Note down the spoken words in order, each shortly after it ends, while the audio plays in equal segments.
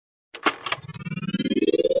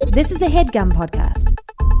This is a HeadGum podcast.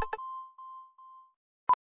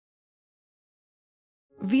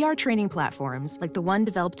 VR training platforms, like the one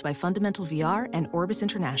developed by Fundamental VR and Orbis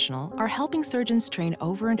International, are helping surgeons train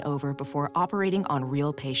over and over before operating on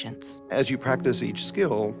real patients. As you practice each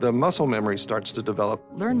skill, the muscle memory starts to develop.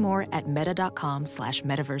 Learn more at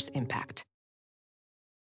meta.com/metaverseimpact.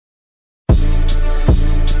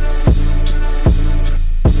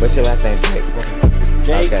 What's your last name, Jake?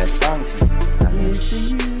 Jake Okay.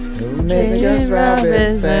 Robinson. Jake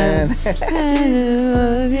Robinson.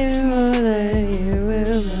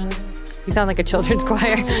 You sound like a children's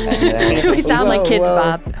choir. We sound like Kids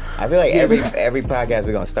Bop. I feel like every podcast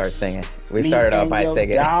we're gonna start singing. We started off by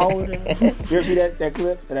singing. You ever see that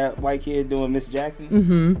clip of that white kid doing Miss Jackson?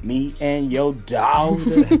 Mm-hmm. Me and your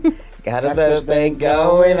daughter. Got a better thing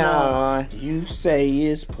going on. You say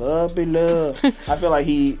it's puppy love. I feel like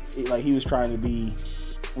he was trying to be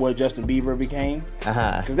what Justin Bieber became.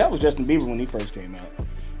 Because that was Justin Bieber when he first came out.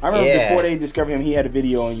 I remember before they discovered him, he had a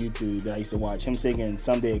video on YouTube that I used to watch. Him singing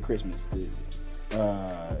 "Someday at Christmas," the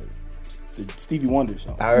Stevie Wonder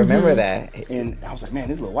song. I remember that. And I was like, man,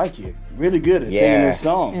 this little white kid really good at singing this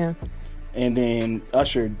song. Yeah. And then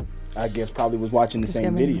Usher, I guess, probably was watching the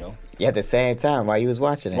same video. Yeah, at the same time while you was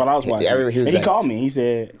watching it. While I was watching it. He called me. He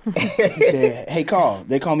said, hey, Carl,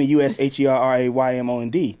 they call me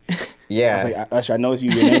USHERRAYMOND. Yeah. I was like, Usher, I know it's you.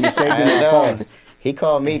 Your name is saved in my phone. He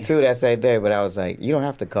called me too that same day, but I was like, you don't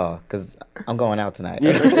have to call because I'm going out tonight.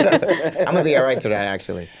 I'm going to be all right tonight,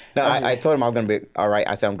 actually. No, I told him I was going to be all right.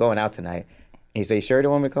 I said, I'm going out tonight. He said, you sure you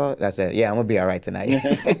don't want me to call? And I said, yeah, I'm going to be all right tonight.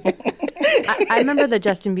 I remember the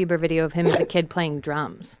Justin Bieber video of him as a kid playing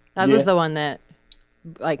drums. That was the one that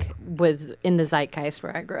was in the zeitgeist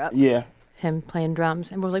where I grew up. Yeah. Him playing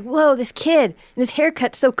drums, and we're like, "Whoa, this kid and his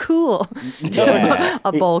haircut's so cool."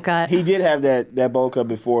 A bowl cut. He did have that bowl cut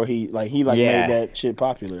before he made that shit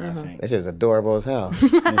popular. I think This is adorable as hell.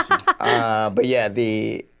 But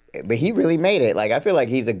he really made it. Like I feel like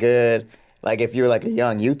he's a good if you're like a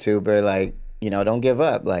young YouTuber, don't give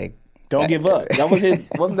up. Don't give up. That was his.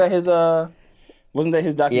 Wasn't that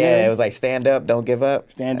his documentary? Yeah, it was like stand up, don't give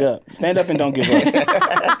up. Stand up and don't give up.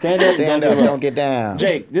 Stand up, don't get down.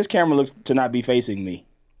 Jake, this camera looks to not be facing me.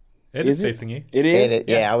 It is facing you. It is.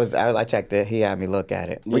 Yeah, I checked it. He had me look at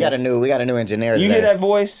it. We got a new engineer. You hear that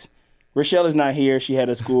voice? Rochelle is not here. She had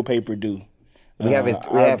a school paper due. We have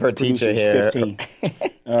her teacher here. 15.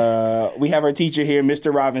 We have our teacher here,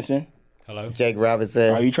 Mr. Robinson. Hello. Jake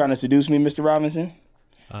Robinson. Are you trying to seduce me, Mr. Robinson?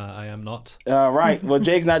 I am not. Right. Well,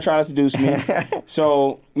 Jake's not trying to seduce me.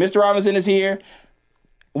 So, Mr. Robinson is here.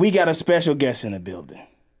 We got a special guest in the building.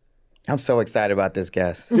 I'm so excited about this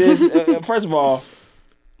guest. First of all,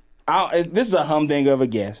 this is a humdinger of a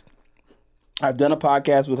guest. I've done a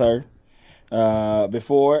podcast with her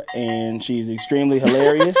before, and she's extremely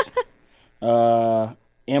hilarious.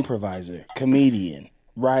 Improviser, comedian,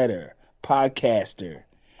 writer, podcaster.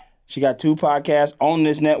 She got 2 podcasts on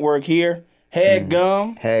this network here.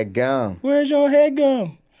 HeadGum. HeadGum. Where's your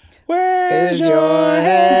HeadGum? Where's your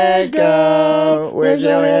HeadGum? Where's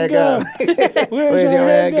your HeadGum? Where's your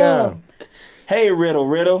HeadGum? Hey,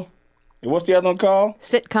 Riddle. What's the other one called?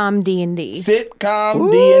 Sitcom D&D.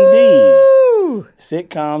 Sitcom D&D.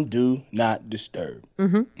 Sitcom Do Not Disturb.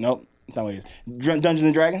 Mm-hmm. Nope, that's not what it is. Dungeons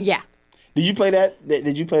and Dragons? Yeah. Did you play that?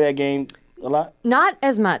 Did you play that game a lot? Not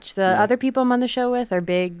as much. The other people I'm on the show with are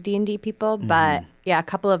big D&D people, but a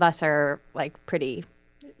couple of us are pretty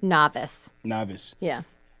novice. Yeah.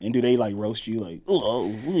 And do they roast you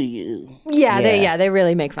Yeah, they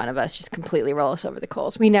really make fun of us. Just completely roll us over the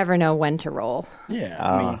coals. We never know when to roll. Yeah.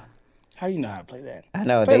 I mean, how do you know how to play that? I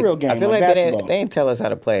know. Play a real game. I feel like basketball. they didn't tell us how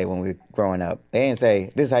to play when we were growing up. They didn't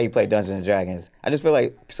say, this is how you play Dungeons and Dragons. I just feel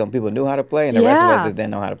like some people knew how to play and the rest of us just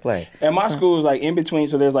didn't know how to play. And my school was in between,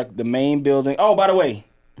 so there's the main building. Oh, by the way,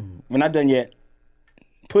 we're not done yet.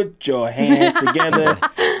 Put your hands together.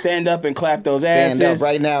 Stand up and clap those asses. Stand up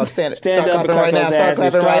right now. Stand up and clap those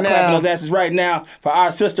asses. Start clapping those asses right now for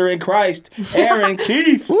our sister in Christ, Erin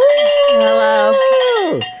Keif. Hello.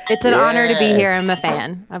 It's an honor to be here. I'm a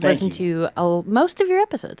fan. I've listened to most of your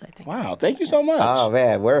episodes, I think. Wow, thank you so much. Oh,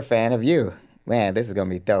 man, we're a fan of you. Man, this is going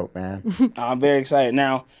to be dope, man. I'm very excited.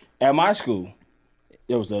 Now, at my school,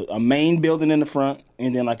 there was a main building in the front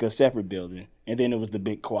and then a separate building. And then it was the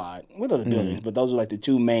big quad with other buildings, but those are the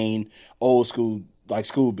 2 main old school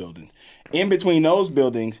school buildings. In between those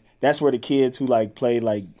buildings, that's where the kids who play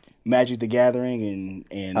Magic the Gathering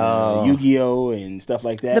and Yu-Gi-Oh and stuff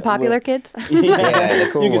like that. The popular kids. Yeah,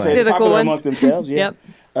 the cool you can say it's the popular cool amongst themselves. Yeah.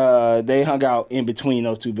 Yep. They hung out in between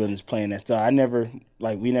those 2 buildings playing that stuff. We never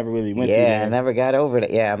really went through that. Yeah, I never got over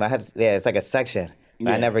that. Yeah, it's like a section.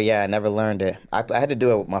 I never learned it. I had to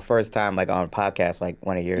do it my first time, like on a podcast, like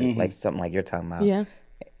one of your, like something like you're talking about. Yeah.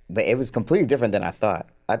 But it was completely different than I thought.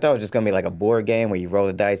 I thought it was just gonna be like a board game where you roll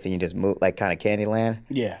the dice and you just move, like kind of Candyland.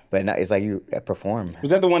 Yeah. But no, it's like you perform.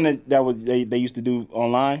 Was that the one that was they used to do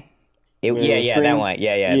online? Yeah, that one.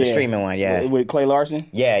 Yeah, the streaming one. Yeah, with Clay Larson.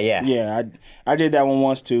 Yeah. Yeah, I did that one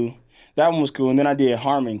once too. That one was cool. And then I did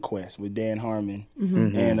Harmon Quest with Dan Harmon,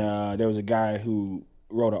 and there was a guy who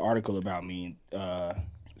wrote an article about me,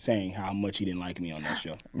 saying how much he didn't like me on that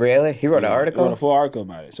show. Really? He wrote an article? He wrote a full article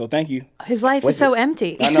about it. So thank you. His life is so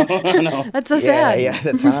empty. I know. That's so sad. Yeah, at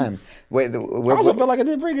the time. I also felt like I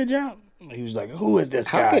did a pretty good job. He was like, "Who is this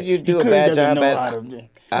guy? How could you do a bad job at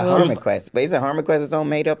Harmon Quest? But isn't Harmon Quest its own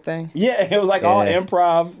made up thing? Yeah, it was like all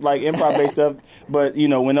improv based stuff. But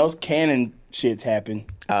when those canon shits happen,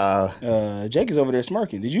 Jake is over there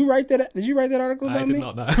smirking. Did you write that? Did you write that article about me? I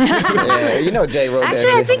did not know. Yeah, Jay wrote that.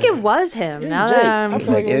 Actually, I think it was him. Now Jake. that I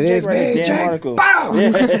feel like it is me, Jake. Jake.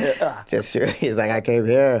 Bow! Just sure. He's like, I came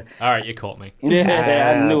here. All right, you caught me.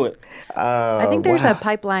 Yeah, I knew it. I think there's a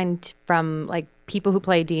pipeline from like people who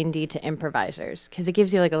play D&D to improvisers because it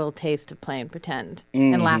gives you like a little taste of playing pretend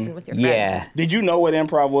and laughing with your friends. Yeah. Did you know what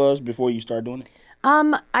improv was before you started doing it?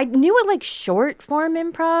 I knew what like short form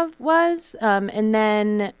improv was, and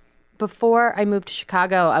then before I moved to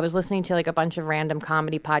Chicago, I was listening to like a bunch of random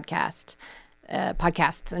comedy podcasts,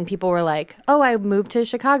 and people were like, "Oh, I moved to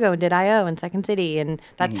Chicago and did IO in Second City," and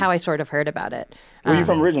that's how I sort of heard about it. Where are you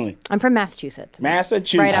from originally? I'm from Massachusetts.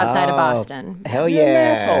 Massachusetts. Right outside of Boston. Hell You're an yeah.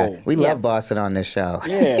 asshole. We love Boston on this show.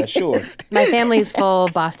 Yeah, sure. My family's full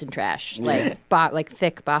Boston trash, like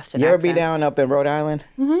thick Boston You ever accents. be down up in Rhode Island?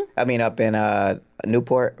 Mm-hmm. I mean, up in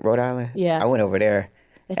Newport, Rhode Island? Yeah. I went over there.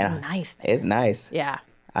 It's nice there. It's nice. Yeah.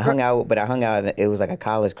 I hung out, it was like a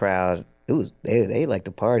college crowd. It was they like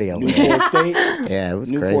to party over there. Newport State. Yeah, it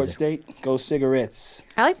was Newport crazy. State. Go cigarettes.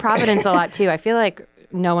 I like Providence a lot too. I feel like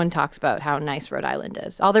no one talks about how nice Rhode Island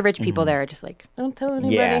is. All the rich people there are just like, don't tell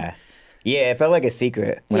anybody. Yeah. Yeah, it felt like a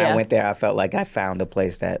secret. When Yeah. I went there, I felt like I found a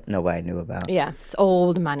place that nobody knew about. Yeah, it's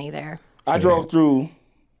old money there. I drove through.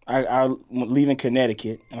 I leaving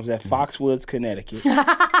Connecticut. I was at Foxwoods, Connecticut.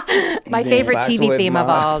 My favorite TV Foxwoods theme of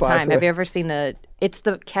Mall, all time. Foxwoods. Have you ever seen it's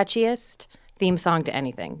the catchiest theme song to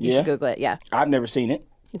anything. You should Google it. Yeah, I've never seen it.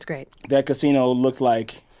 it's great. That casino looked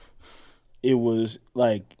like it was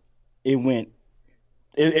like it went.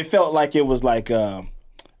 It felt like it was like a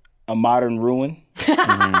modern ruin. You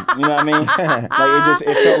know what I mean? Like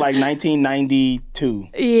it felt like 1992.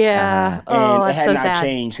 Yeah. And Oh, it that's had so not sad.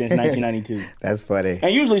 changed since 1992. That's funny.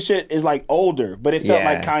 And usually shit is like older, but it felt Yeah.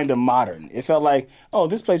 like kind of modern. It felt like, oh,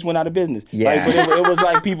 this place went out of business. Yeah. Like, but it was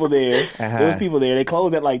like people there. It was people there. They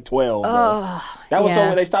closed at like 12. Bro. That was yeah.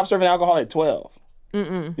 so they stopped serving alcohol at 12.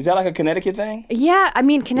 Is that like a Connecticut thing? Yeah, I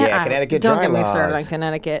mean, Connecticut don't dry get me started laws. on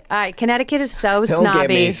Connecticut. Connecticut is so Don't snobby. get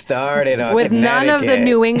me started on with none of the Connecticut.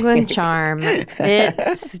 New England charm.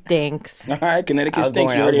 It stinks. All right, Connecticut I was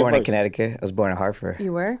stinks. born, You I was heard it born in first. Connecticut. I was born in Hartford.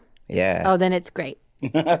 You were? Yeah. Oh, then it's great.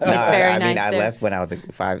 It's No, very I nice mean, I there. left when I was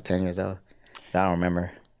like 5, 10 years old. So I don't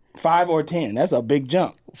remember. 5 or 10. That's a big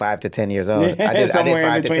jump. 5 to 10 years old. Yeah, I did somewhere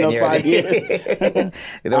 5 in to between 10 those 5 years.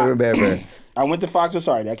 You don't remember. I went to Foxwoods.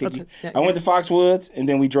 Sorry, did I kick you? yeah, I went to Foxwoods, and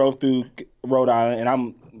then we drove through Rhode Island.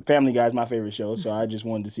 And Family Guy's my favorite show, so I just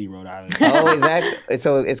wanted to see Rhode Island. Oh, is that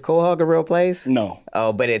so? Is Quahog a real place? No.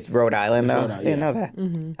 Oh, but it's Rhode Island though. Rhode Island, I didn't know that.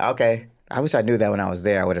 Mm-hmm. Okay, I wish I knew that when I was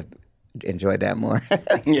there. I would have enjoyed that more.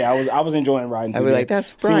 Yeah, I was enjoying riding. I'd through be there, like,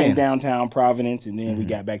 that's seeing Brian. downtown Providence, and then we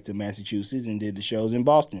got back to Massachusetts and did the shows in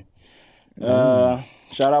Boston.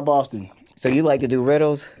 Shout out Boston. So you like to do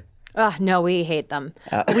riddles? Oh, no, we hate them.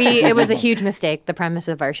 It was a huge mistake, the premise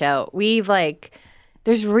of our show.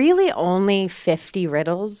 There's really only 50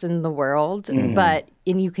 riddles in the world, and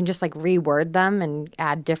you can just like reword them and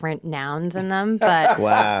add different nouns in them. But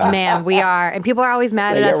Wow. man, and people are always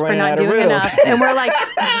mad at You're us for running not out of doing riddles. enough. And we're like,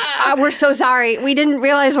 we're so sorry. We didn't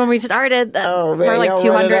realize when we started that Oh, man, we're like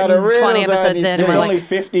y'all running out of 220 riddles on episodes these in. And There's we're only like,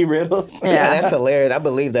 50 riddles. Yeah. Yeah, that's hilarious. I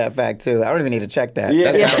believe that fact too. I don't even need to check that.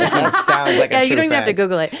 Yeah. That sounds like a yeah, true you don't even have to fact.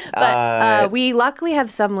 Google it. But we luckily have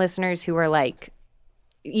some listeners who are like,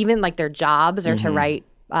 even like their jobs are to write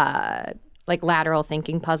like lateral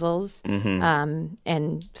thinking puzzles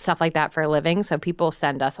and stuff like that for a living. So people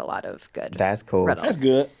send us a lot of good That's cool. riddles. That's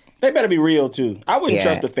good. They better be real too. I wouldn't Yeah.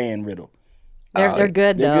 trust a fan riddle. They're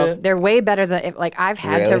good they're though. good? They're way better than I've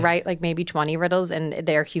had to Really? write like maybe 20 riddles and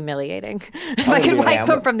they're humiliating. If I could yeah, write I'm-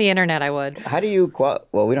 them from the internet, I would. How do you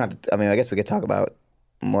well, we don't have to. I mean, I guess we could talk about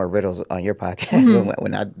more riddles on your podcast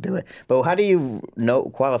when I do it. But how do you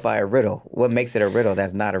qualify a riddle? What makes it a riddle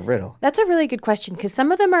that's not a riddle? That's a really good question because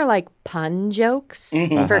some of them are like pun jokes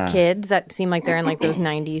for kids that seem like they're in like those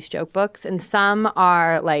 90s joke books. And some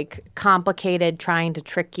are like complicated trying to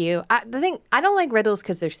trick you. I don't like riddles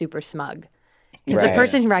because they're super smug. Because the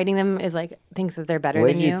person writing them is like thinks that they're better What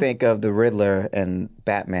than you. did you think of the Riddler and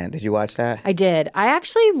Batman? Did you watch that? I did. I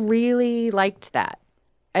actually really liked that.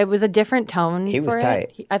 It was a different tone. He was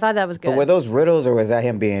tight. I thought that was good. But were those riddles or was that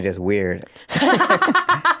him being just weird?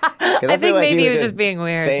 I think maybe he was just being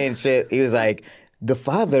weird. Saying shit. He was like, the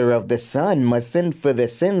father of the son must sin for the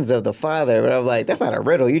sins of the father. But I'm like, that's not a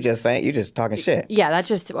riddle. You just talking shit. Yeah, that's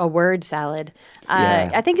just a word salad.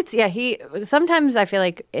 Yeah. I think it's sometimes I feel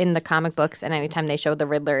like in the comic books and anytime they show the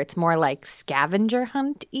Riddler, it's more like scavenger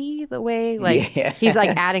hunt-y the way he's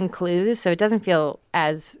like adding clues, so it doesn't feel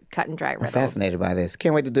as cut and dry riddle. I'm fascinated by this.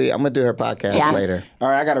 Can't wait to do it. I'm gonna do her podcast later. All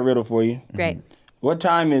right, I got a riddle for you. Great. What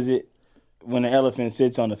time is it when the elephant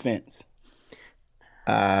sits on the fence?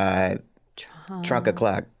 Trunk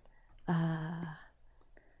o'clock.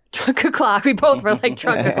 Trunk o'clock. We both were like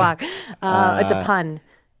trunk o'clock. It's a pun.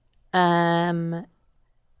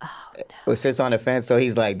 It sits on the fence, so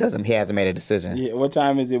he's like, he hasn't made a decision. Yeah. What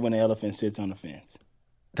time is it when the elephant sits on the fence?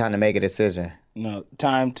 Time to make a decision. No,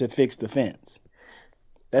 time to fix the fence.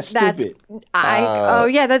 That's stupid.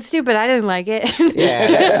 That's stupid. I didn't like it.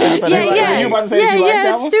 Yeah. You about to say that you liked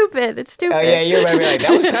that it's one? stupid. It's stupid. Oh yeah, you're about to be like,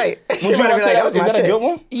 that was tight. Would you want to say that was a good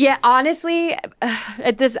one? Yeah, honestly,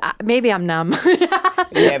 at this maybe I'm numb.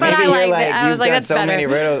 Yeah, but maybe I you're liked like, it. I you've was like, done that's so better. many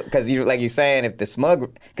riddles because you're saying if the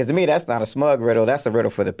smug, because to me that's not a smug riddle, that's a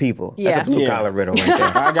riddle for the people. Yeah. That's a blue collar riddle right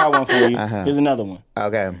there. I got one for you. Here's another one.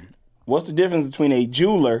 Okay. What's the difference between a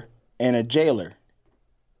jeweler and a jailer?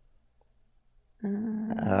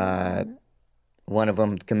 One of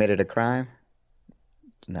them committed a crime.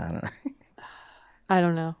 No, I don't know. I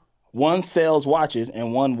don't know. One sells watches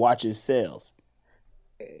and one watches sales.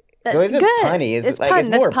 So it's just Good. punny. It's like pun. it's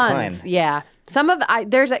more That's puns. pun. Yeah.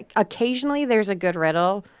 Occasionally there's a good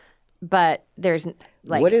riddle, but there's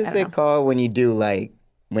like What I is don't it know. called when you do like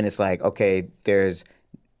when it's like okay, there's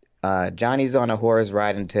Johnny's on a horse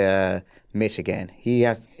riding to Michigan. He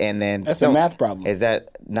has, and then That's a math problem. Is that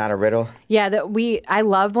not a riddle? Yeah, I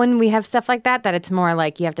love when we have stuff like that it's more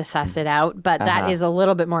like you have to suss it out, but that is a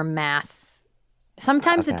little bit more math.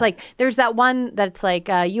 Sometimes it's like there's that one that's like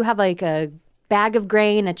you have like a bag of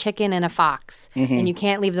grain, a chicken, and a fox, and you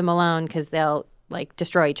can't leave them alone because they'll like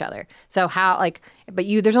destroy each other. So how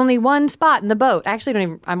there's only one spot in the boat. I actually don't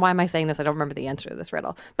even. Why am I saying this? I don't remember the answer to this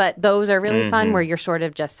riddle. But those are really fun where you're sort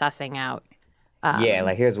of just sussing out. Yeah,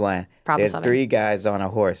 like here's one. Problem There's solving. 3 guys on a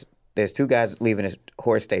horse. There's 2 guys leaving a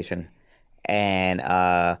horse station, and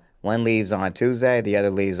one leaves on Tuesday, the other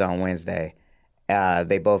leaves on Wednesday.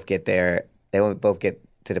 They both get there. They both get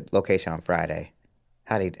to the location on Friday.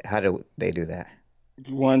 How do they do that?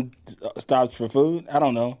 One stops for food? I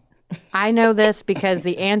don't know. I know this because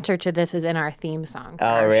the answer to this is in our theme song. for Oh,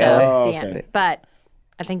 our really? show at Oh, the okay. end. But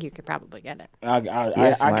I think you could probably get it.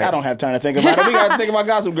 I smart. don't have time to think about it. We got to think about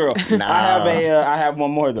Gossip Girl. I have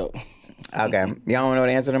one more though. Okay, y'all want to know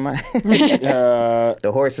the answer to mine?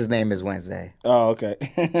 The horse's name is Wednesday. Oh, okay.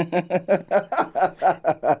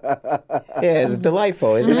 Yeah, it's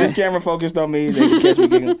delightful, isn't Is this it? camera focused on me? They can catch me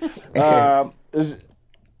giggling.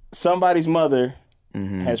 Somebody's mother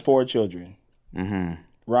has 4 children.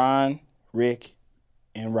 Ron, Rick,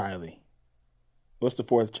 and Riley. What's the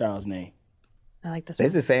 4th child's name? I like this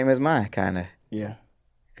It's one. the same as mine, kind of. Yeah.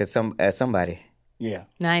 Cause somebody. Yeah.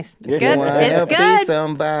 Nice. It's If good. you wanna It's Be good.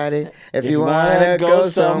 somebody. If you wanna wanna go go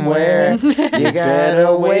somewhere, you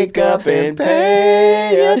gotta wake up and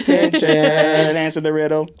pay attention. Answer the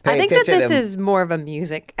riddle. I think Pay that attention this to- is more of a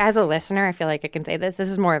music. As a listener, I feel like I can say this. This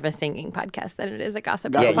is more of a singing podcast than it is a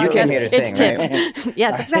gossip Yeah, podcast. you came here to It's sing, tipped.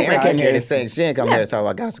 Yes, exactly. Erin came here to sing. She didn't come here to talk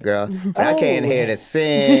about Gossip Girl. But I came here to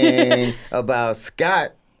sing about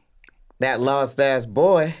Scott, that lost ass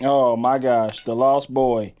boy. Oh my gosh, the Lost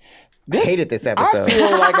Boy. I hated this episode. I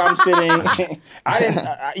feel like I'm sitting. I didn't.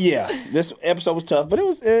 Yeah, this episode was tough, but it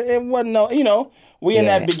was. It wasn't no. You know, we in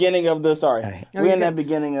Yeah. that beginning of the. Sorry, we in that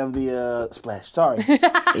beginning of the splash. Sorry,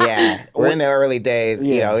 Yeah, we're in the early days.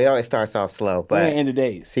 You Yeah. know, it always starts off slow, we're in but the end of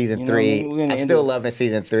days. season You know, 3, we're in the I'm end still of- loving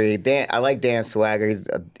season 3. Dan, I like Dan's swagger.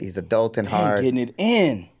 He's adult and hard. getting it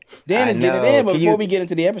in. Dan I is getting know. it in. But Can before you- we get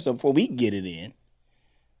into the episode, before we get it in,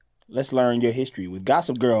 let's learn your history with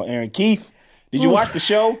Gossip Girl, Erin Keif. Did you watch the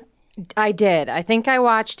show? I did. I think I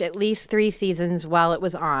watched at least 3 seasons while it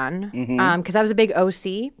was on because I was a big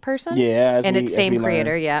OC person. Yeah, and it's as same we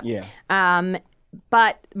creator. learned. Yeah. Yeah.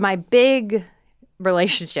 But my big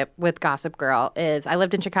relationship with Gossip Girl is I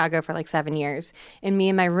lived in Chicago for like 7 years, and me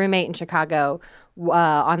and my roommate in Chicago,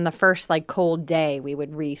 on the first like cold day, we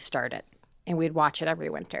would restart it, and we'd watch it every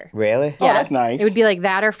winter. Really? Oh, that's nice. It would be like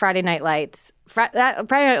that or Friday Night Lights. Friday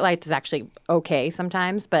Night Lights is actually okay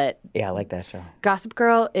sometimes, but Yeah, I like that show. Gossip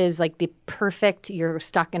Girl is like the perfect you're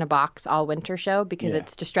stuck in a box all winter show because Yeah.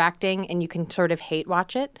 it's distracting and you can sort of hate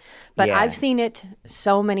watch it. But Yeah. I've seen it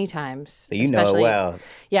so many times. So you know it especially- well.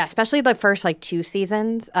 Yeah, especially the first like 2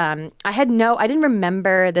 seasons. I didn't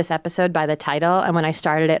remember this episode by the title, and when I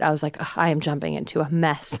started it, I was like, I am jumping into a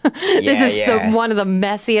mess. This is one of the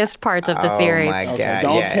messiest parts of the series. Oh my God! Okay,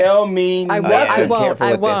 don't yeah. tell me I nothing. won't. I won't. Careful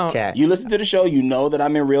I with won't. this cat. You listen to the show, you know that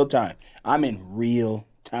I'm in real time. I'm in real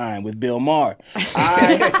time with Bill Maher.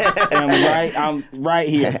 I'm right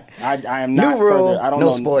here. I am not New rule, further. I don't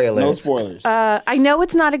no know. spoilers. No spoilers. I know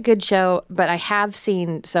it's not a good show, but I have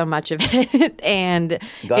seen so much of it, and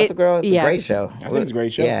Gossip Girl, it's a great show. I think it's a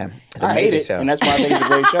great show. Yeah, it's an I hate amazing it, show. and that's why I think it's a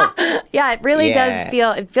great show. Yeah, it really Yeah.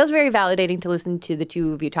 does it feels very validating to listen to the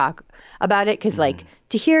two of you talk about it because, like,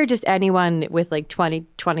 to hear just anyone with like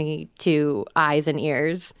 22 eyes and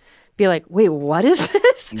ears be like, wait, what is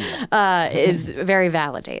this? Is very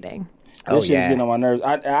validating. This shit is yeah. getting on my nerves.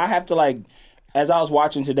 I have to, like, as I was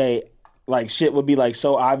watching today, like, shit would be like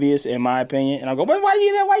so obvious in my opinion, and I go, "But why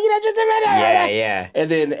you not just a minute?" Yeah, yeah.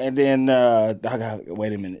 And then I got,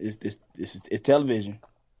 wait a minute, it's television.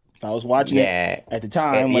 If I was watching it at the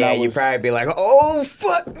time when I was, you'd probably be like, "Oh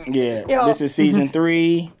fuck!" yeah, Yo. this is season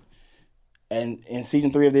 3, and in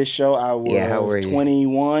season 3 of this show, I how were was you?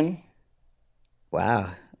 21,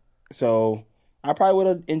 Wow. so I probably would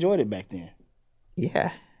have enjoyed it back then.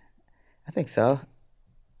 Yeah, I think so.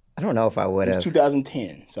 I don't know if I would It was have.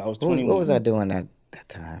 2010, so I was 21. What was I doing that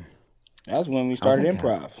time? That was when we started in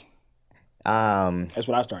improv. That's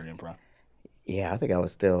when I started improv. Yeah, I think I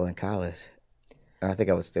was still in college, and I think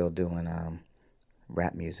I was still doing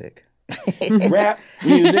rap music. Rap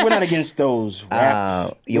music. We're not against those.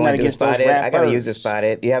 Rap. You We're want not to do against those Spotted? I gotta use the rappers.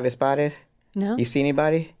 Spotted. You have it Spotted? No, You see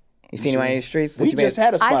anybody? You see anybody in the streets? We just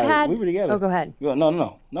had a spot. I've had. We were together. Oh, go ahead.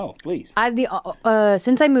 No, please.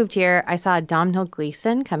 Since I moved here, I saw Domhnall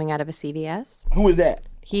Gleeson coming out of a CVS. Who is that?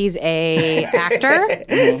 He's a actor.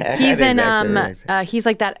 He's That in is actually he's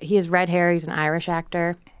like that. He has red hair. He's an Irish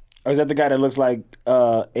actor. Or is that the guy that looks like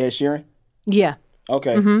Ed Sheeran? Yeah,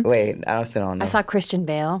 Okay. Wait, I also don't know. I saw Christian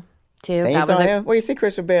Bale too. And you saw him? Where you see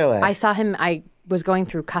Christian Bale at? I saw him. I was going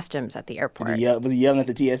through customs at the airport. Was he yelling at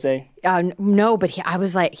the TSA? No, but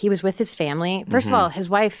he was with his family. First of all, his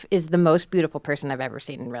wife is the most beautiful person I've ever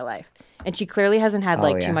seen in real life, and she clearly hasn't had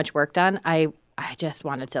yeah. too much work done. I just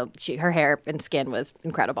wanted to. Her hair and skin was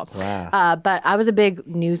incredible. Wow. But I was a big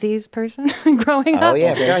Newsies person growing up. Oh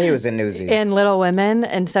yeah, I forgot he was in Newsies. In Little Women,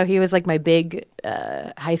 and so he was like my big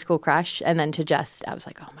high school crush. And then I was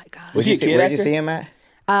like, oh my god. Was he a kid Where'd you actor? see him at?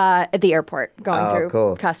 At the airport, going Oh, through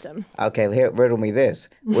cool. custom. Okay, here, riddle me this.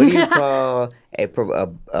 What do you call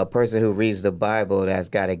a person who reads the Bible that's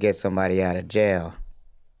got to get somebody out of jail?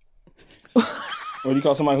 Or do you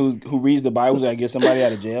call somebody who reads the Bible that get somebody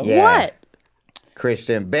out of jail? Yeah. What?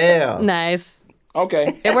 Christian Bale. Nice.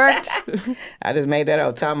 Okay. It worked. I just made that out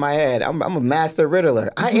of the top of my head. I'm a master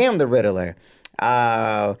riddler. I am the riddler.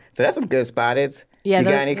 So that's some good spotteds. Yeah, You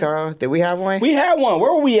got those- any, Carl? Did we have one? We had one.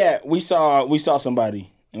 Where were we at? We saw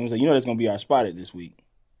somebody, and we was like, that's gonna be our spotted this week.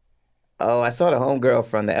 Oh, I saw the homegirl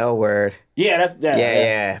from the L Word. Yeah, that's that.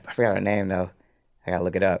 Yeah. I forgot her name though. I gotta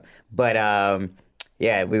look it up. But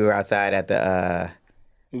yeah, we were outside at the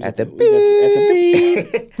At the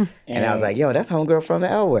beat. and I was like, yo, that's homegirl from the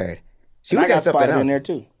L Word. She I was in got something spotted else. in there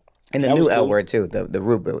too. And the That new was L cool. Word too. The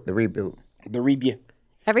reboot. The review.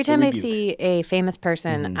 Every time I rebuke. see a famous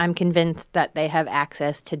person, Mm-hmm. I'm convinced that they have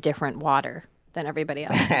access to different water than everybody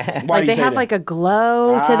else. Why Like do you they say have that? like a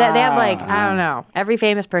glow to that. They have like I don't know. Every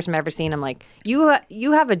famous person I've ever seen, I'm like, you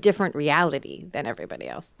have a different reality than everybody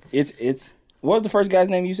else. It's what was the first guy's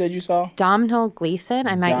name you said you saw? Domhnall Gleeson.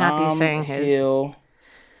 I might not be saying his. Hill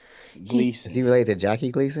Is Gleason. he related to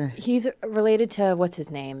Jackie Gleason? He's related to what's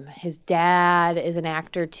his name? His dad is an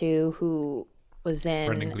actor too, who was in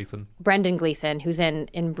Brendan Gleeson, Gleeson. who's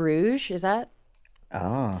in Bruges. Is that?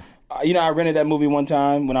 Oh. I rented that movie one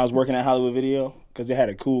time when I was working at Hollywood Video because it had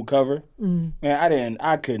a cool cover. Mm. Man,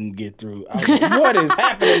 I couldn't get through. I was like, what is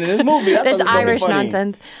happening in this movie? I thought It's this was gonna be Irish funny.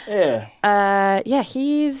 nonsense. Yeah. Yeah,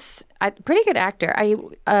 he's a pretty good actor.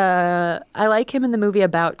 I like him in the movie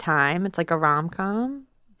About Time. It's like a rom-com,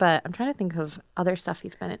 but I'm trying to think of other stuff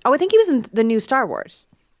he's been in. Oh, I think he was in the new Star Wars.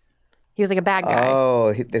 He was like a bad guy.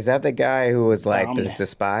 Oh, is that the guy who was like the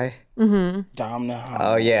spy? Domhnall.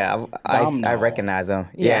 Oh yeah, I Domhnall. recognize him.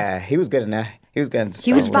 Yeah. He was good in that. He was good. In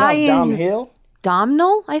He was Star Wars. spying. Dom Hill?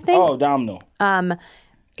 Domhnall, I think. Oh, Domhnall.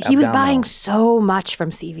 He was Abdominal. buying so much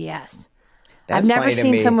from CVS. That's I've never funny to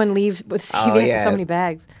seen me. someone leave with CVS Oh, with yeah. so many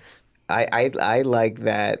bags. I like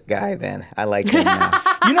that guy then. I like him now.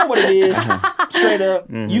 You know what it is? Uh-huh. Straight up,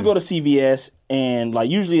 Mm-hmm. you go to CVS and like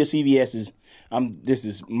usually a CVS is. This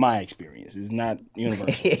is my experience. It's not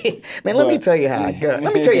universal. Man, let me But- tell you how it goes.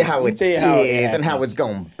 Let me tell you how Let me it tell you how it is and how happens. it's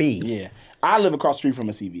going to be. Yeah, I live across the street from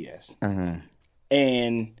a CVS,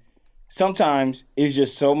 and sometimes it's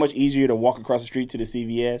just so much easier to walk across the street to the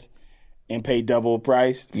CVS and pay double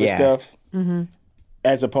price for Yeah. stuff,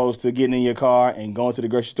 as opposed to getting in your car and going to the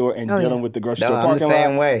grocery store and dealing with the grocery No, store I'm the parking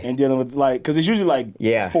same lot way. and dealing with because it's usually like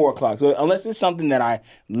 4:00. So unless it's something that I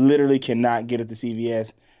literally cannot get at the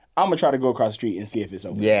CVS, I'm gonna try to go across the street and see if it's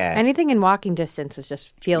open. Yeah. Anything in walking distance just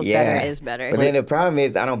feels better, is better. But then the problem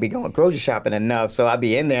is I don't be going grocery shopping enough, so I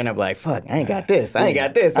be in there and I'm like, fuck, I ain't got this. I ain't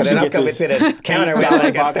got this. I And then should I'm get coming this to the counter with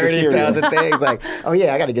like box of cereal. 30,000 things. Like, oh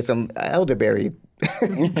yeah, I got to get some elderberry.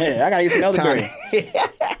 Yeah, I gotta get some elderberry.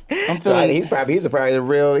 I'm So feeling he's probably he's a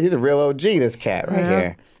real OG, this cat right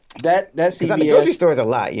here. that Because the grocery CVS store is a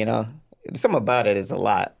lot, you know? Something about it is a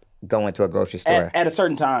lot going to a grocery store. at a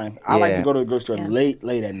certain time. I like Yeah. to go to the grocery store late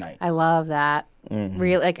at night. I love that.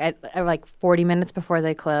 Really, like 40 minutes before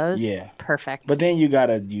they close. Yeah. Perfect. But then you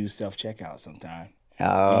gotta use self checkout sometime.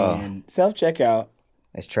 Oh, And self checkout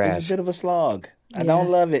it's is trash. a bit of a slog. I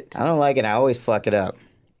don't love it. I don't like it. I always fuck it up.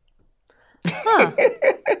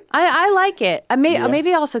 I like it.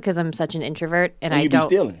 Maybe also because I'm such an introvert and I You don't. be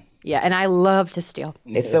stealing. Yeah, and I love to steal.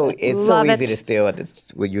 It's so Love easy it. to steal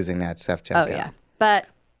with using that self checkout. Oh yeah, but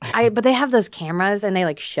they have those cameras and they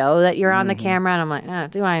like show that you're on the camera and I'm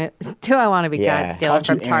like, do I want to be Yeah. caught stealing Caught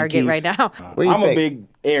you, from Erin Target Keif. right now? What do you I'm a think? big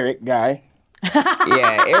Eric guy.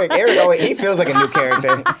 Yeah, Eric always, he feels like a new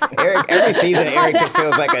character. Every season, Eric just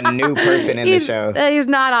feels like a new person in the show. He's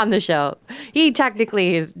not on the show. He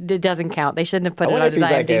technically it doesn't count. They shouldn't have put I it wonder on if his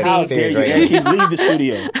he's like IMDb. a- How Series dare you, right Eric Keif, leave the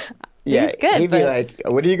studio. Yeah, He's good, he'd be but- like,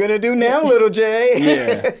 "What are you gonna do now, little Jay?"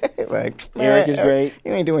 Yeah. Like Eric is great.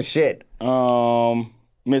 You ain't doing shit.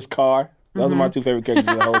 Miss Carr. Those are my two favorite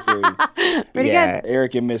characters in the whole series. Pretty Yeah.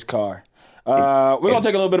 Eric and Miss Carr. We're gonna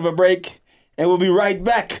take a little bit of a break, and we'll be right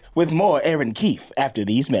back with more Erin Keif after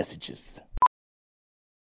these messages.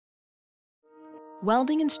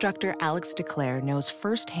 Welding instructor Alex DeClaire knows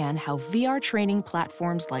firsthand how VR training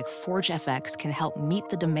platforms like ForgeFX can help meet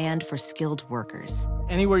the demand for skilled workers.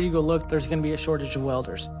 Anywhere you go look, there's going to be a shortage of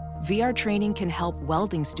welders. VR training can help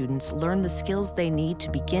welding students learn the skills they need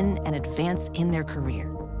to begin and advance in their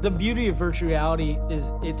career. The beauty of virtual reality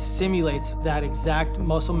is it simulates that exact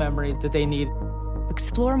muscle memory that they need.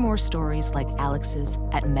 Explore more stories like Alex's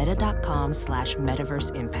at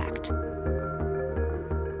meta.com/metaverseimpact.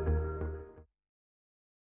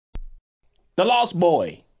 The Lost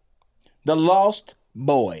Boy. The Lost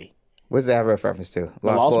Boy. What's that reference to? The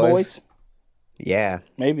Lost Boys? Yeah,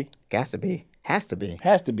 Maybe. has to be. Has to be.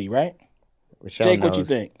 Has to be, right? Rochelle Jake, what you knows.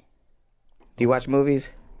 think? Do you watch movies?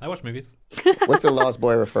 I watch movies. What's the Lost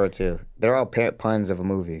Boy refer to? They're all puns of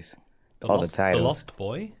movies. All the titles. The Lost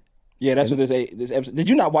Boy? Yeah, that's what this episode. Did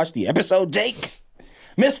you not watch the episode, Jake?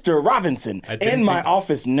 Mr. Robinson I didn't in my do-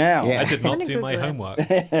 office now. Yeah. I did not gonna do my Google it. homework.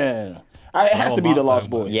 It has to be the Lost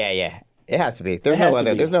Boys. Yeah. It has to be. There's has no to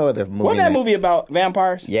other. be. There's no other movie. Wasn't that that- movie about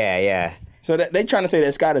vampires? Yeah. So they trying to say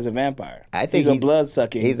that Scott is a vampire. I think he's a blood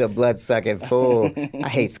sucking. He's a blood sucking fool. I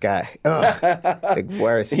hate Scott. Ugh, the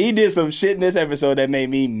worst. He did some shit in this episode that made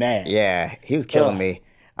me mad. Yeah, he was killing Ugh. me.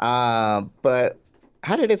 But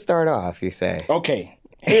how did it start off? You say? Okay,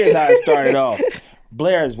 here's how it started off.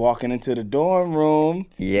 Blair is walking into the dorm room.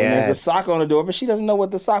 Yes. And there's a sock on the door, but she doesn't know what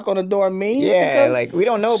the sock on the door means. Yeah, because like we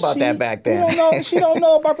don't know about that back then. She don't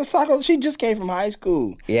know about the sock on. She just came from high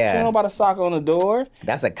school. Yeah. She don't know about a sock on the door.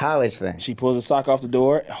 That's a college thing. She pulls the sock off the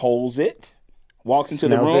door, holds it, walks into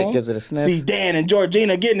Smells the it, room, gives it a sniff. sees Dan and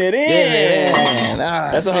Georgina getting it in.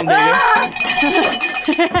 That's a humdinger.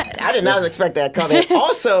 I did not expect that coming.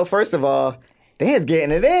 Also, first of all, Dan's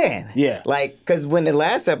getting it in. Yeah. Like, because when the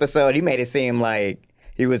last episode, he made it seem like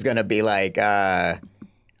he was going to be like, all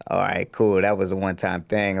right, cool, that was a one-time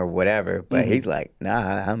thing or whatever. But he's like,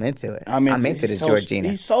 nah, I'm into it. I'm into he's this so, Georgina.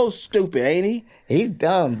 He's so stupid, ain't he? He's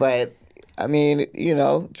dumb, but I mean, you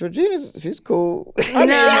know, she's cool. I mean,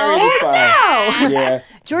 Harriet is fine. No. Yeah.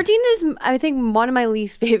 Georgina is, I think, one of my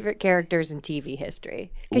least favorite characters in TV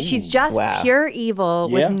history because she's just wow. pure evil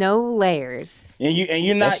Yeah. with no layers. And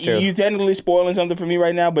you're not That's true. you technically spoiling something for me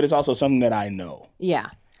right now, but it's also something that I know. Yeah.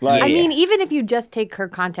 Like, I mean, even if you just take her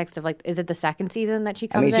context of like, is it the second season that she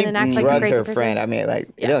I comes mean, in she and acts like a runs crazy her person? friend. I mean, like,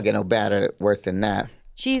 it don't get no bad or worse than that.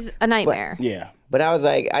 She's a nightmare. yeah. But I was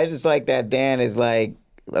like, I just like that Dan is like,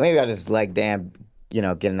 maybe I just like Dan,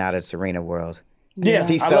 getting out of Serena world. Yeah,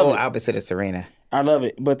 He's I so love it. opposite of Serena. I love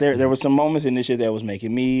it, but there were some moments in this shit that was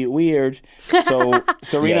making me weird. So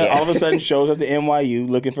Serena Yeah. all of a sudden shows up to NYU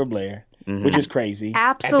looking for Blair, which is crazy.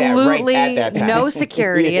 Absolutely at that time. no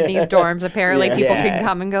security in these dorms. Apparently, Yeah. people Yeah. can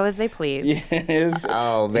come and go as they please. Yes.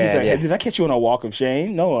 Oh, man, He's like, yeah. "Hey, did I catch you on a walk of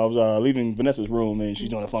shame? No, I was leaving Vanessa's room and she's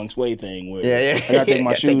doing a feng shui thing where Yeah, yeah. I gotta take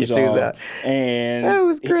my Take your shoes shoes off. off. And That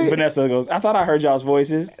was great. Vanessa goes, I thought I heard y'all's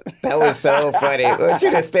voices. That was so funny. She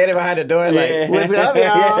just standing behind the door like, Yeah. what's up,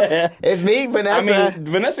 y'all? Yeah. It's me, Vanessa. I mean,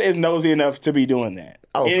 Vanessa is nosy enough to be doing that.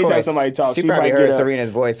 Oh, of Anytime course. somebody talks, she probably get heard up. Serena's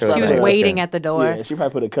voice. So She was waiting at the door. Yeah, she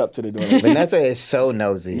probably put a cup to the door. Vanessa is so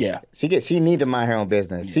nosy. Yeah. She need to mind her own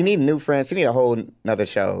business. She need new friends. She need a whole another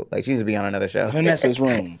show. Like she needs to be on another show. Vanessa's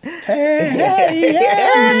room.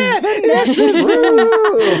 Hey, Vanessa's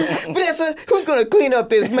room. Vanessa, who's gonna clean up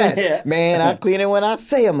this mess? Yeah. Man, I clean it when I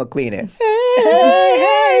say I'm gonna clean it.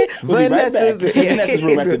 Hey, we'll be right back. Vanessa's Vanessa's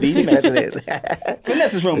room after these messages. Vanessa's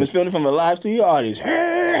Vanessa's room is filmed from a live studio audience.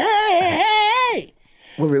 Hey.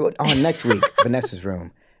 We're on next week. Vanessa's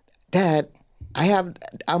room. Dad, I'm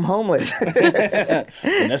homeless.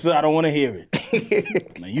 Vanessa, I don't want to hear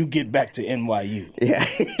it. Now you get back to NYU. Yeah.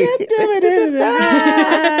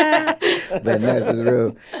 Vanessa's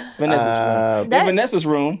room. In Vanessa's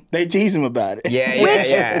room, they tease him about it. Yeah, yeah, Which,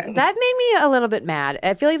 yeah. that made me a little bit mad.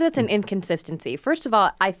 I feel like that's an inconsistency. First of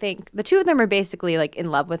all, I think the two of them are basically like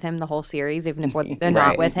in love with him the whole series, even if they're not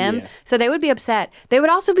Right, with him. yeah. So they would be upset. They would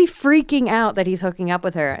also be freaking out that he's hooking up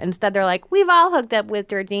with her. Instead, they're like, we've all hooked up with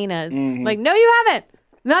Georgina's. Like, no, you haven't.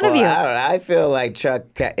 None of Well, you. I don't know. I feel like Chuck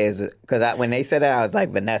is because when they said that, I was like,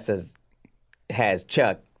 Vanessa's has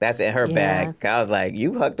Chuck. That's in her bag. I was like,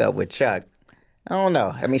 you hooked up with Chuck. I don't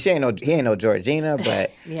know. I mean, he ain't no Georgina,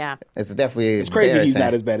 but Yeah. it's definitely It's crazy he's embarrassing.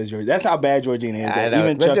 not as bad as Georgina. That's how bad Georgina is. I that know.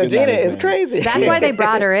 Even But Chuck Georgina is, not as is bad. crazy. That's why they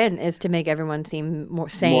brought her in, is to make everyone seem more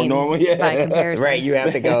sane normal, yeah. by comparison. Right, you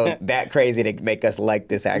have to go that crazy to make us like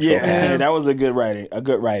this actual Yeah, cast. that was a good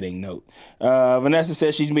writing note. Vanessa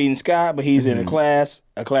says she's meeting Scott, but he's in a class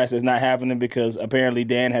that's not happening because apparently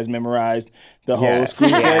Dan has memorized the whole school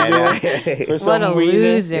schedule for What some a reason.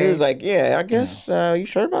 loser. He was like, yeah, I guess, you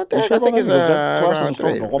sure about that? Sure I think about it's that? around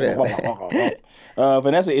three.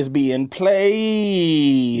 Vanessa is being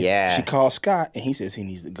played. Yeah. She calls Scott and he says he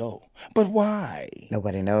needs to go. But why?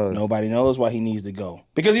 Nobody knows. Nobody knows why he needs to go.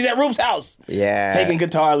 Because he's at Ruth's house. Yeah. Taking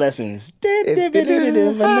guitar lessons. And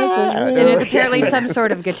is apparently some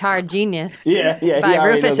sort of guitar genius. Yeah. He By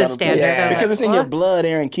already knows Rufus's how to play. standard. Yeah. They're Because like, it's in your "What?" blood,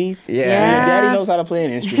 Erin Keif. Yeah. Yeah. Your daddy knows how to play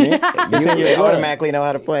an instrument. It's in You your blood. automatically know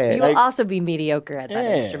how to play it. You will also be mediocre at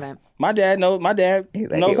that instrument. My dad knows. My dad He's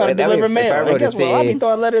like, knows how to that way, deliver if I mail. wrote And a guess what? I'll be CD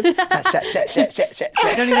throwing letters. You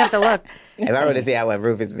don't even have to look. If I were to see, I want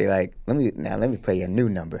Rufus to be like, let me play a new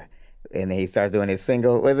number. And then he starts doing his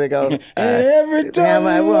single. What's it go? Every time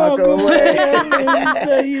I you walk away.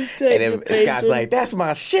 you take And the then Scott's patient. like, that's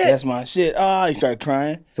my shit. That's my shit. Oh, he started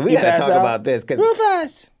crying. So we He got to passed talk out. about this. Because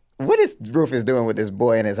Rufus. what is Rufus doing with this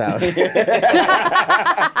boy in his house?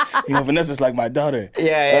 Vanessa's like my daughter.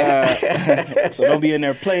 Yeah. So don't be in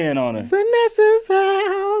there playing on her. Vanessa's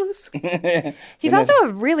house. He's also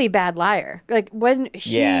a really bad liar. Like when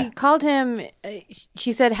she Yeah. called him,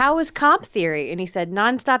 she said, "How was comp theory?" And he said,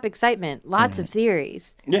 "Nonstop excitement, lots of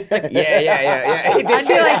theories." Yeah. He did I'd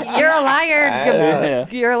say be that. like, "You're a liar. Yeah.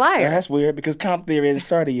 You're a liar." That's weird because comp theory hasn't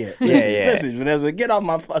started yet. Yeah, yeah. Listen, Vanessa, get off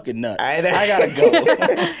my fucking nuts. I gotta go.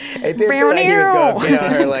 It did feel like he was going to get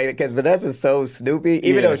on her, like, because Vanessa's so snoopy.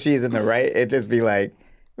 Even though she's in the right, it just be like,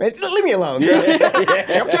 man, leave me alone, girl.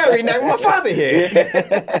 I'm trying to reunite with my father here.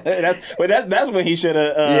 That's when he should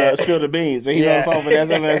have spilled the beans. When he's on the phone for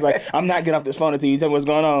that, and it's like, I'm not getting off this phone until you tell me what's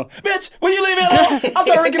going on. Bitch, will you leave me alone? I'm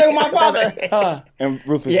trying to reconnect with my father. And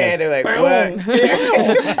Rufus Yeah, they're like, "Boom." what?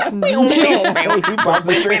 He pops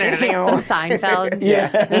the string. Some Seinfeld.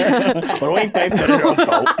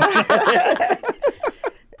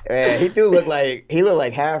 Man, he look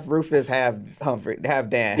like half Rufus, half Humphrey, half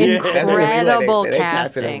Dan. That's what he look like. Incredible They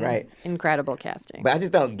casted him casting. right. Incredible casting. But I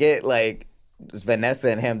just don't get, like, Vanessa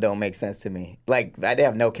and him don't make sense to me. Like, they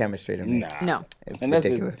have no chemistry to me. Nah. No. It's Vanessa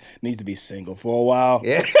ridiculous. needs to be single for a while.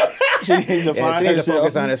 Yeah. She needs to find she needs to herself.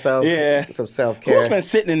 focus on herself. Yeah. Some self-care. Who's been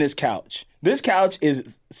sitting in this couch? This couch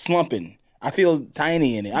is slumping. I feel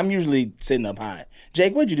tiny in it. I'm usually sitting up high.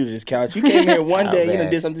 Jake, what'd you do to this couch? You came here one day, you done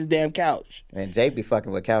man. did something to this damn couch. Man, Jake be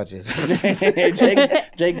fucking with couches.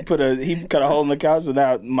 Jake cut a hole in the couch, so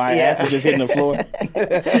now my ass is just hitting the floor.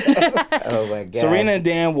 Oh, my God. Serena and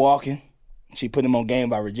Dan walking. She put him on game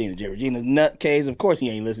by Regina. Regina's nutcase. Of course he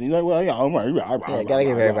ain't listening. He's like, well, yeah, Yeah, gotta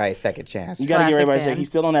give everybody a second chance. You gotta give Classic everybody a Dan. second. He's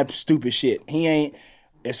still on that stupid shit. He ain't.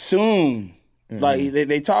 As soon Like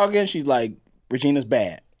they talking, she's like, Regina's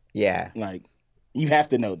bad. Yeah. Like, you have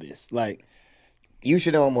to know this. Like, You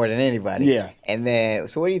should know more than anybody. Yeah. And then,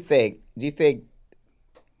 so what do you think? Do you think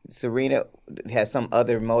Serena has some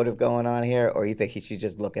other motive going on here, or you think she's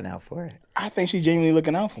just looking out for it? I think she's genuinely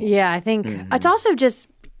looking out for him. Yeah, I think it's also just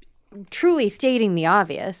truly stating the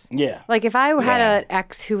obvious. Yeah. Like if I had Yeah. an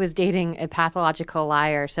ex who was dating a pathological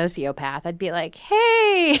liar sociopath, I'd be like,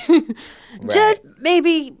 hey, just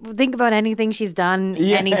maybe think about anything she's done,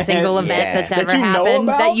 Yeah. any single event Yeah. that's That ever you know happened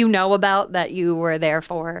about? that you know about, that you were there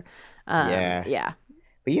for. Yeah. Yeah.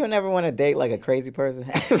 But you don't ever want to date like a crazy person?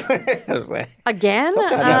 Again?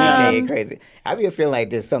 Sometimes I be dating crazy. I be feeling like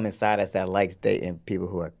there's something inside us that likes dating people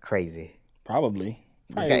who are crazy. Probably.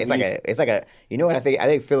 It's like a, you know what I think? I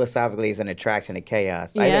think philosophically it's an attraction to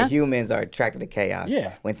chaos. I Yeah? think humans are attracted to chaos.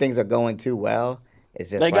 Yeah. When things are going too well, it's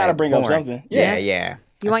just They like, gotta bring up boring. something. Yeah, Yeah. yeah.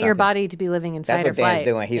 You want your something. body to be living in That's fight or what Dan's flight.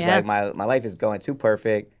 doing. He's Yeah. like, my life is going too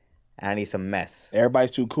perfect. I need some mess. Everybody's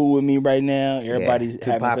too cool with me right now. Everybody's Too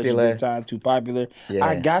having popular. such a good time. Too popular. Yeah.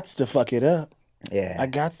 I gots to fuck it up. Yeah. I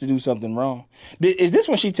gots to do something wrong. Is this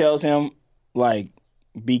when she tells him, like,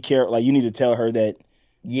 be careful? Like, you need to tell her that.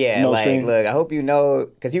 Yeah, No like, strings. look, I hope you know,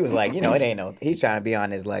 because he was like, it ain't no, he's trying to be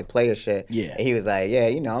on his, like, player shit. Yeah. And he was like, yeah,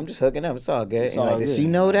 I'm just hooking up. It's all good. It's And all like, does good. she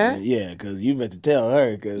know that? Yeah, because you better tell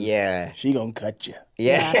her, because Yeah. she gonna cut you.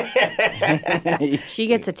 Yeah. She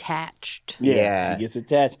gets attached. Yeah. She gets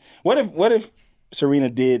attached. What if Serena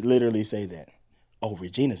did literally say that? Oh,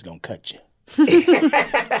 Regina's gonna cut you.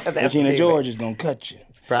 Regina George is gonna cut you.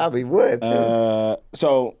 Probably would, too.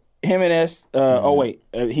 So him and S.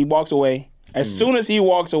 He walks away. As soon as he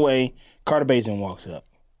walks away, Carter Bazin walks up.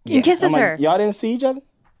 And kisses I'm like, her. y'all didn't see each other?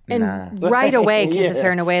 And right away kisses Yeah.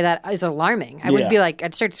 her in a way that is alarming. I would Yeah. be like,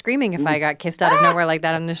 I'd start screaming if I got kissed out of nowhere like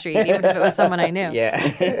that on the street, even if it was someone I knew. Yeah.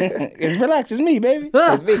 Relax, it's me, baby.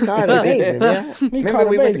 It's me, Carter Amazing, yeah. Remember Carter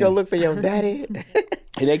we went to go Bazin. look for your daddy?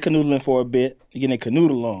 And they canoodling for a bit. Again, they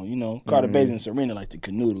canoodle on. You know, Carter Bazin and Serena like to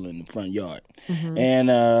canoodle in the front yard. And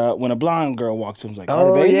when a blonde girl walks in, he's like, Carter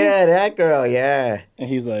Oh, Bazin? yeah, that girl, yeah. And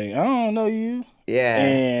he's like, I don't know you. Yeah.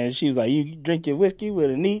 And she was like, you drink your whiskey with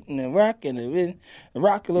a neat and a rock and a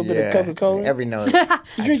rock, a little bit of Coca-Cola. Every note.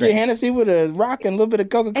 You drink your Hennessy with a rock and a little bit of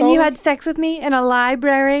Coca-Cola. And you had sex with me in a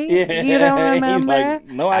library? Yeah. You don't remember? He's like,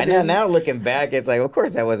 no, I I know, didn't. now looking back, it's like, of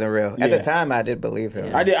course that wasn't real. At Yeah. the time, I did believe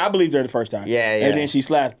him. I believed her the first time. Yeah, yeah. And then she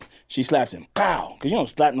slaps him. Pow! Because you don't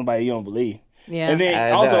slap nobody you don't believe. Yeah. And then I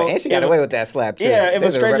know. also, And she got if- away with that slap, too. Yeah, if a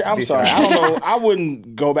There's stranger, I'm retribution. sorry, I don't know. I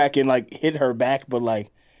wouldn't go back and like hit her back, but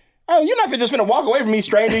like, oh, you're not just finna walk away from me,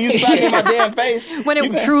 stranger. You slap me in my damn face. When You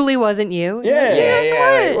it finna- truly wasn't you. Yeah.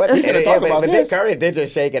 Yeah. Like, what? We finna And- talk but about then this. Carter did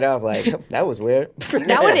just shake it off, like, that was weird.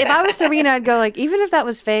 That would, if I was Serena, I'd go like, even if that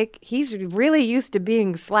was fake, he's really used to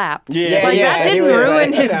being slapped. Yeah. Like Yeah, that he didn't was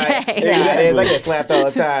ruin like, his you know, day. Yeah, it's like get slapped all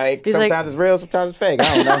the time. He's like- Sometimes it's real, sometimes it's fake.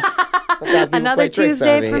 I don't know. Sometimes people Another play tricks on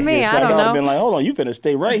Tuesday me. for me. It's I like don't I would have know. been like, hold on, you finna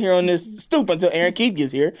stay right here on this stoop until Erin Keif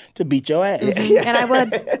gets here to beat your ass. And I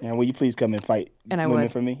would. And will you please come and fight And I women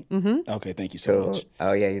would. for me? Mm-hmm. Okay, thank you so Cool. much.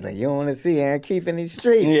 Oh, yeah, he's like, you don't want to see Erin Keif in these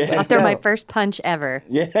streets. Yeah. Let's I'll throw go. my first punch ever.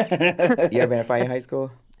 You ever been in a fight in high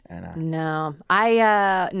school? I don't know.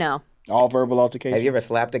 No. No. All verbal altercations. Have you ever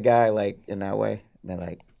slapped a guy, like, in that way? Been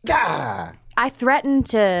like, ah! I threatened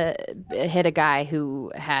to hit a guy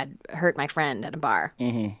who had hurt my friend at a bar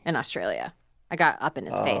in Australia. I got up in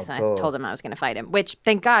his face and cool. I told him I was going to fight him, which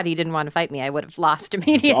thank God he didn't want to fight me. I would have lost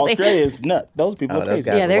immediately. Australia is nuts. Those people Oh, are those crazy.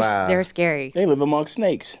 guys Yeah, are wild. they're scary. They live amongst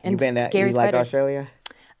snakes. And You been that? scary You like spiders. Australia?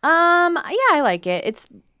 Yeah, I like it. It's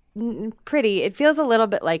pretty. It feels a little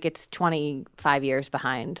bit like it's 25 years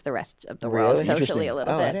behind the rest of the world Really? socially a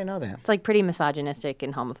little Oh, bit. I didn't know that. It's like pretty misogynistic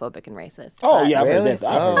and homophobic and racist. Oh, But yeah, I've heard Really? that.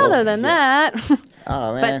 I've heard Other those than things, yeah. that,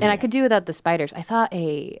 Oh, man. but and I could do without the spiders. I saw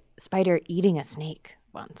a spider eating a snake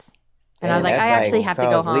once, and I was like, that's I actually have to go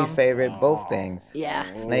Carl's home. least favorite, both things.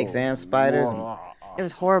 Yeah, Snakes and spiders. it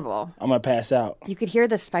was horrible. I'm going to pass out. You could hear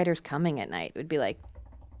the spiders coming at night. It would be like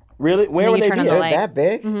Really? Where then would you they turn be? on the They're light. that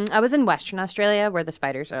big? I was in Western Australia where the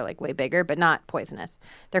spiders are like way bigger, but not poisonous.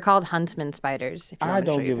 They're called huntsman spiders. If you I want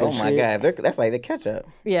to don't show you give a Oh, my shit. God. That's like the ketchup.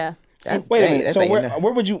 Yeah. That's, Wait a hey, minute. that's So how you where know.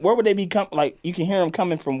 where would they be like you can hear them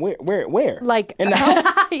coming from where? Like In the house?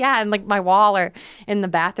 yeah, and like my wall or in the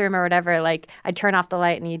bathroom or whatever. Like I'd turn off the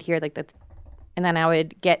light and you'd hear like the, and then I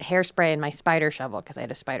would get hairspray in my spider shovel because I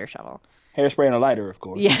had a spider shovel. Hairspray and a lighter, of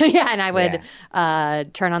course. Yeah, yeah, and I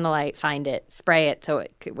would turn on the light, find it, spray it so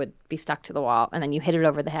it would be stuck to the wall, and then you hit it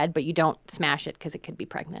over the head, but you don't smash it because it could be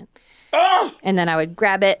pregnant. And then I would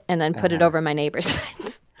grab it and then put it over my neighbor's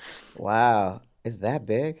fence. Wow. Is that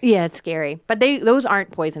big? Yeah, it's scary, but those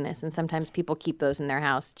aren't poisonous, and sometimes people keep those in their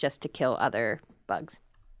house just to kill other bugs.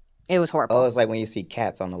 It was horrible. Oh, it's like when you see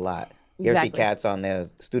cats on the lot. You ever see Exactly. cats on the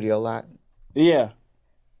studio lot? Yeah.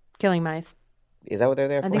 Killing mice. Is that what they're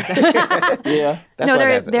there for? I think so. Yeah. That's No, why they're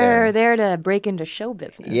that's- they're there to break into show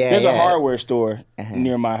business. Yeah, There's yeah. a hardware store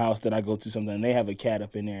near my house that I go to sometimes. And they have a cat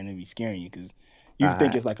up in there and they be scaring you because you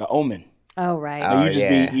think it's like an omen. Oh right. Oh, you just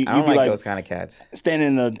yeah. be- you I don't be like like- those kind of cats.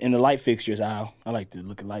 Standing in the light fixtures aisle. I like to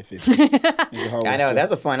look at light fixtures. There's a hardware I know, store.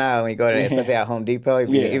 that's a fun aisle when you go to, especially at Home Depot.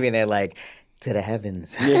 Yeah. Even they're like, to the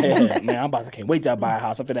heavens. Yeah, man, can't wait till I buy a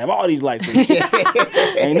house. I'm finna have all these light fixtures.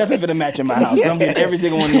 Ain't nothing finna match in my house. I'm getting every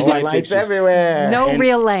single one of these light Lights fixtures. everywhere. No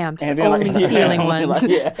real lamps, And then only ceiling ones.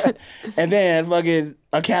 And then fucking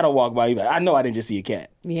a cat will walk by. You like, I know I didn't just see a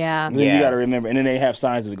cat. Yeah. Then Yeah. you got to remember. And then they have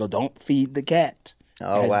signs that go, "Don't feed the cat."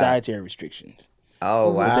 Oh, it has wow. dietary restrictions.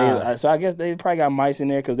 Oh, But wow. so I guess they probably got mice in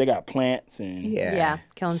there because they got plants and Yeah.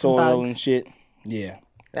 Killing some soil bugs. and shit. Yeah,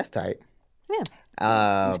 That's tight.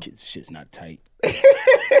 Yeah. this shit's not tight.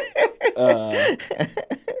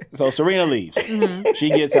 So Serena leaves. She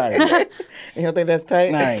gets out of there. You don't think that's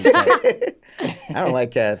tight? Nah, I ain't tight. I don't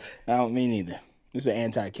like cats. I don't mean either. This is an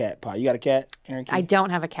anti-cat pod. You got a cat, Erin Keif? I don't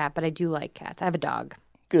have a cat, but I do like cats. I have a dog.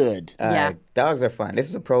 Good. Yeah. Dogs are fun. This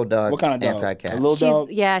is a pro dog. What kind of dog? Anti-cat. A little dog?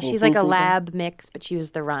 She's like a frou-frou lab mix, but she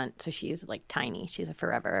was the runt, so she's like tiny. She's a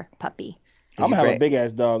forever puppy. I'm gonna have a great. big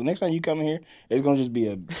ass dog. Next time you come in here, there's gonna just be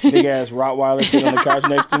a big ass Rottweiler sitting on the couch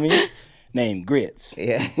next to me, named Grits.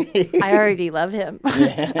 Yeah. I already love him.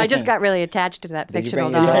 I just got really attached to that Did you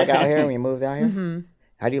fictional bring your dog. dog out here when you moved out here? Mm-hmm.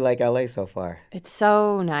 How do you like LA so far? It's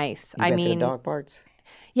so nice. You I been to mean, the dog parks?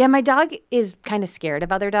 yeah, my dog is kind of scared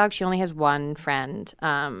of other dogs. She only has one friend.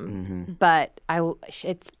 But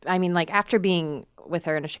I mean, like after being with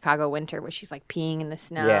her in a Chicago winter where she's like peeing in the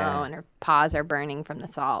snow Yeah. and her paws are burning from the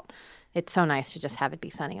salt. It's so nice to just have it be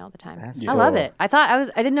sunny all the time. That's I love cool. it. I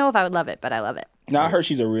didn't know if I would love it, but I love it. Now I heard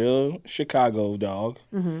she's a real Chicago dog,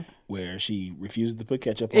 where she refuses to put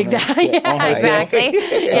ketchup on Exactly. her, on Yeah, her exactly.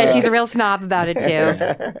 Yeah, she's a real snob about it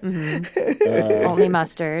too. Only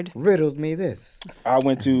mustard. Riddled me this. I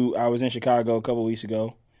was in Chicago a couple weeks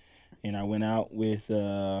ago, and I went out with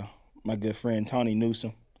my good friend Tawny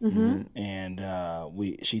Newsom, and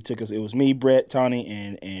she took us. It was me, Brett,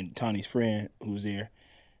 Tawny, and Tawny's friend who was there.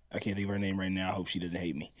 I can't think of her name right now. I hope she doesn't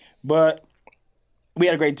hate me, but we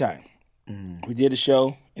had a great time. We did a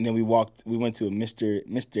show, and then we went to a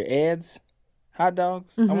Mr. Ed's hot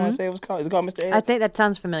dogs. I want to say it was called. Is it called Mr. Ed's? I think that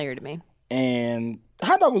sounds familiar to me. And the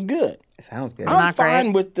hot dog was good. It sounds good. I'm Not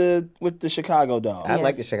fine great. with the Chicago dog. I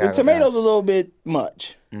like the Chicago The tomatoes dog. a little bit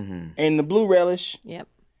much, and the blue relish. Yep.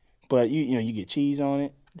 But you get cheese on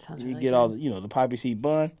it. That sounds You really get good. all the the poppy seed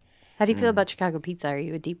bun. How do you feel about Chicago pizza? Are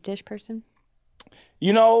you a deep dish person?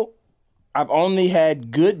 I've only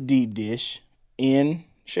had good deep dish in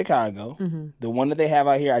Chicago. The one that they have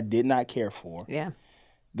out here, I did not care for. Yeah.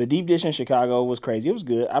 The deep dish in Chicago was crazy. It was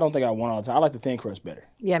good. I don't think I want all the time. I like the thin crust better.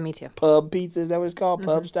 Yeah, me too. Pub pizza, is that what it's called?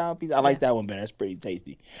 Pub style pizza. I like that one better. That's pretty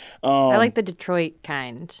tasty. I like the Detroit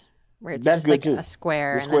kind, where it's That's just good like too. a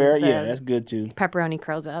square. The and square, then yeah, that's good too. pepperoni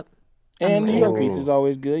curls up. And New York Ooh. pizza is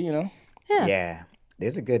always good, Yeah. Yeah.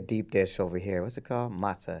 There's a good deep dish over here. What's it called?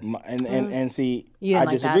 Matzah. And see, You I didn't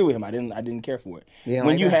like disagree that? with him. I didn't care for it. You didn't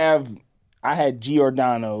When like you that? have, I had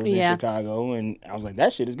Giordano's in Yeah. Chicago, and I was like,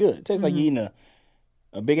 that shit is good. It tastes like you eating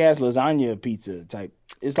a big ass lasagna pizza type.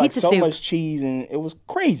 It's like Pizza so soup. much cheese, and it was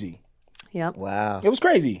crazy. Yep. Wow. It was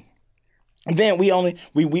crazy. And then we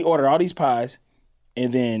ordered all these pies,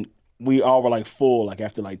 and then we all were like full, like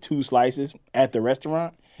after like 2 slices at the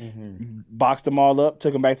restaurant. Boxed them all up,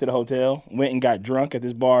 took them back to the hotel, went and got drunk at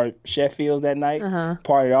this bar, Sheffield's, that night.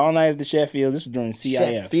 Partied all night at the Sheffield's. This was during CIF.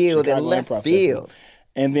 Sheffield Chicago and left Improv field. Festival.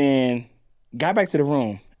 And then got back to the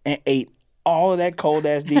room and ate all of that cold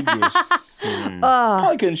ass deep dish.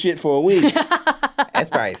 Probably couldn't shit for a week. That's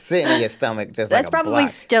probably sitting in your stomach just That's like a probably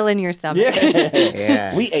block. still in your stomach.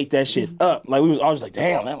 Yeah. We ate that shit up. Like we was all just like,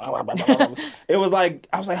 damn. It was like,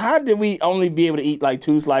 I was like, how did we only be able to eat like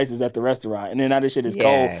 2 slices at the restaurant? And then now this shit is Yeah.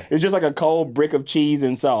 cold. It's just like a cold brick of cheese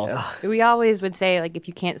and sauce. We always would say, like, if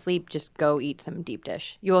you can't sleep, just go eat some deep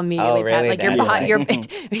dish. You will immediately Oh, really? like your, That's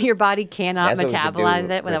your body cannot That's what we should do metabolize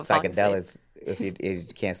with it without falling asleep. psychedelics. If you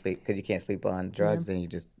can't sleep, because you can't sleep on drugs, then you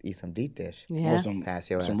just eat some deep dish. Yeah. Or some Pass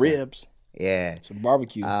your some ass ribs, Yeah. some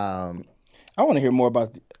barbecue. I want to hear more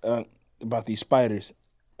about these spiders.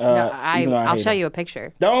 No, even though I I'll hate show them. you a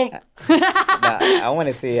picture. Don't. No, I want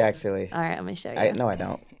to see actually. All right, I'm gonna show you. No, I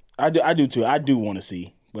don't. I do too. I do want to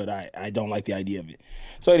see, but I don't like the idea of it.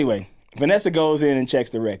 So anyway, Vanessa goes in and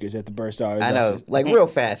checks the records at the Bursar's I know, office. like real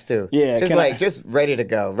fast too. Yeah, just can like I- just ready to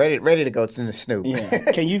go, ready to go to the Snoop.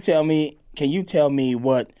 Yeah. Can you tell me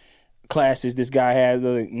what classes this guy has.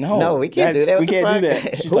 They're like, No, we can't do that. We What the can't do fuck?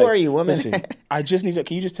 that. She's Who like, are you, woman? Listen, I just need to.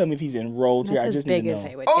 Can you just tell me if he's enrolled here? I That's as just need big to as know.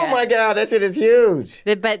 they would Oh get. my God, that shit is huge.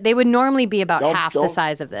 But they would normally be about Don't- half the don't-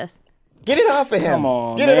 size of this. Get it off of him. Come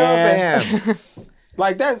on, Get man. it off of him.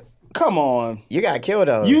 Like that's. Come on. You gotta kill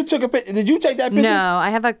those. You took a picture. Did you take that picture? No, I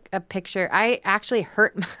have a picture. I actually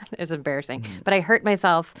hurt. It's embarrassing, but I hurt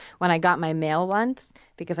myself when I got my mail once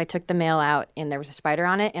because I took the mail out and there was a spider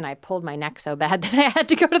on it, and I pulled my neck so bad that I had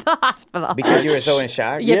to go to the hospital. because you were so in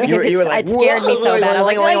shock. yeah, because you were like, it scared me so bad. I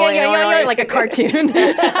was like, like a cartoon.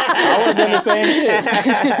 I would have done the same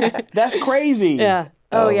shit. That's crazy. yeah.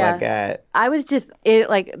 Oh, yeah. my God. I was just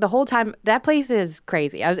like the whole time. That place is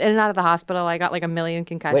crazy. I was in and out of the hospital. I got like a million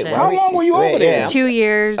concussions. why How long were you over there? yeah. 2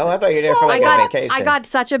 years. Oh, I thought you were there for like a vacation. I got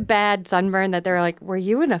such a bad sunburn that they were like, "Were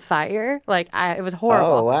you in a fire?" Like, it was horrible.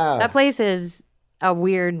 Oh, wow. That place is a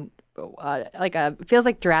weird, it feels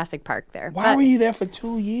like Jurassic Park there. Why But were you there for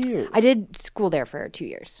 2 years? I did school there for 2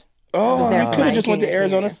 years. Oh, there you for could my have just went to junior,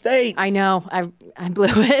 Arizona senior. State. I know. I blew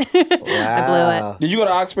it. I blew it. Did you go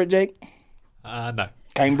to Oxford, Jake? No.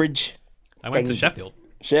 Cambridge? I went to Sheffield.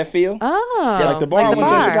 Sheffield? Oh, Like the bar I went to in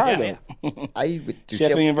bar. Chicago. Yeah. I would do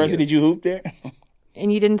Sheffield University, did you hoop there?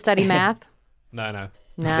 And you didn't study math? No. No.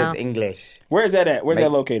 Just English. Where is that at? Where's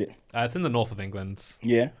that Mate. located? It's in the north of England.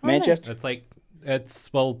 Yeah. Manchester?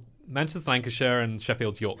 Well, Manchester's Lancashire and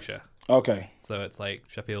Sheffield's Yorkshire. Okay. So it's like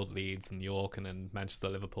Sheffield, Leeds, and York, and then Manchester,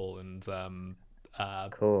 Liverpool, and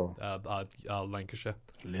Cool. Lancashire.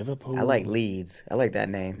 Liverpool. I like Leeds. I like that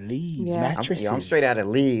name. Leeds. Yeah. Mattresses. I'm straight out of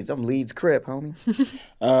Leeds. I'm Leeds Crip, homie.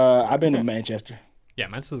 I've been to Manchester. Yeah,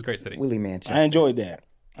 Manchester's a great city. Willie Manchester. I enjoyed that.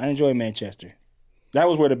 I enjoyed Manchester. That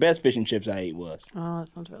was where the best fish and chips I ate was. Oh,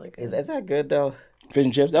 that sounds really good. Is that good though? Fish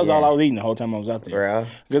and chips. That was all Yeah. I was eating the whole time I was out there. Bro.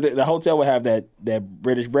 Because the hotel would have that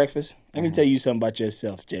British breakfast. Let me tell you something about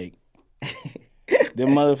yourself, Jake. Them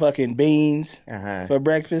motherfucking beans for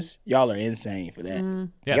breakfast, y'all are insane for that.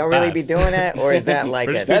 Yeah, Y'all it's really bad. be doing that, or is that like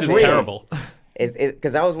British a? food That's is real. terrible.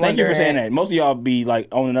 Because I was wondering. Thank you for saying that. Most of y'all be like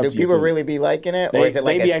owning up Do to your people food. really be liking it, or They- is it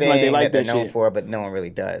like they be a acting thing like they like that they're that known shit. for, but no one really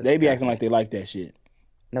does? They be acting like they like that shit.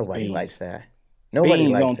 Nobody beans. likes that. Nobody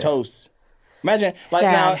Beans likes on it. toast. Imagine, like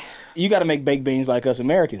Sad. now, you got to make baked beans like us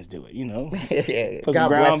Americans do it, you know? Yeah, Put God some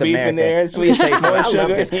ground bless beef America. in there, sweet Taste more of it. I love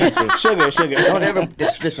sugar. this country. sugar. Don't ever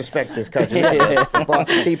disrespect this country. The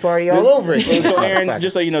Boston Tea Party all over again. So, Aaron, Motherfucker.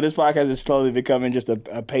 just so you know, this podcast is slowly becoming just a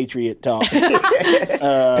patriot talk.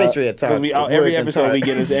 Patriot talk. Because every Woods and episode we talk.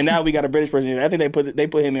 get us, and now we got a British person. I think they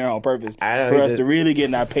put him here on purpose I know, for he's us a- to really get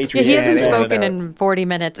in our Yeah, patriot. he hasn't yeah, spoken no. in 40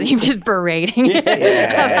 minutes, and you're just berating Yeah.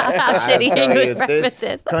 about how I'll shitty tell English you, breakfast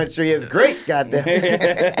this is. country is great, goddamn.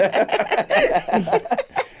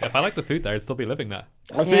 If I like the food there, I'd still be living there.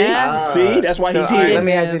 See, Yeah. see, that's why he's all right, here. let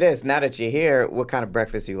me ask you move. this: now that you're here, what kind of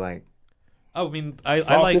breakfast you like? Oh, I mean, I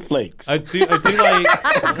Frosted like Flakes. I do like.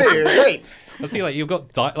 Great. I feel like you've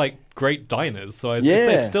got like great diners, so Yeah.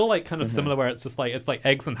 it's still like kind of similar where it's just like it's like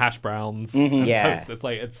eggs and hash browns and Yeah. toast. It's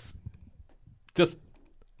like it's just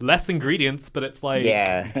less ingredients, but it's like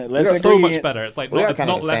Yeah. Less it's so much ingredients. better. It's like We are it's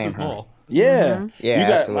kinda not the less same, is huh? more. Yeah, Yeah, You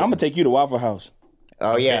got. absolutely. I'm gonna take you to Waffle House.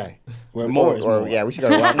 Oh yeah. Where more is more. Yeah, we should go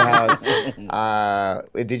to Waffle House.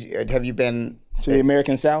 Have you been To the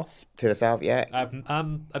American South. to the South yet? I've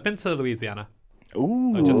been to Louisiana.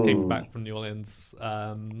 Ooh. I just came back from New Orleans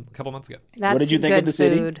a couple months ago. That's did you think of good the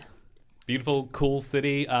city? food. Beautiful, cool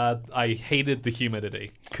city. I hated the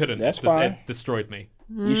humidity. Couldn't. That's It just- fine. It destroyed me.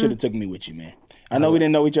 You should have took me with you, man. I know we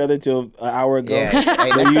didn't know each other till an hour ago. Yeah. Hey,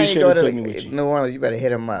 but next you time you should go have to took me with you. New Orleans, you better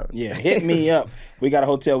hit him up. Yeah, hit me up. We got a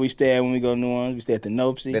hotel we stay at when we go to New Orleans. We stay at the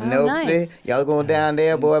Nopesy. The Oh, Nopesy. nice. Y'all going down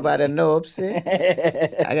there, boy, by the Nopesy.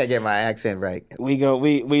 I gotta get my accent right. We go.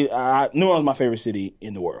 New Orleans is my favorite city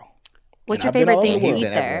in the world. What's And your I've been favorite all thing over to the eat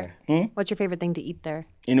world. there? Been What's your favorite thing to eat there?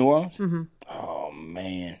 In New Orleans? Mm-hmm. Oh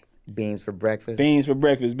man, Beans for breakfast. beans for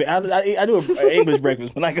breakfast. I do an English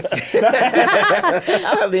breakfast when I go.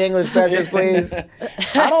 I'll have the English breakfast, please.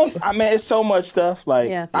 I mean, it's so much stuff. Like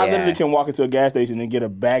Yeah. I Yeah. literally can walk into a gas station and get a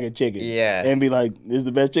bag of chicken. Yeah. And be like, "This is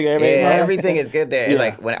the best chicken I ever ate." Yeah, in my life." everything is good there. Yeah.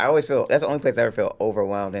 Like when I always feel that's the only place I ever feel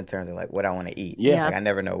overwhelmed in terms of like what I want to eat. Yeah. Like, I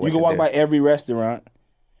never know what You can to walk do. by every restaurant.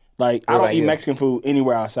 Like I What don't about eat you? Mexican food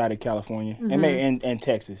anywhere outside of California and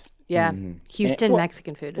Texas. Yeah, Houston Well-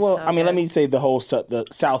 Mexican food. Is Well, so I mean, let good. me say the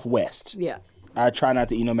Southwest. Yeah. I try not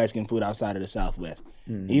to eat no Mexican food outside of the Southwest.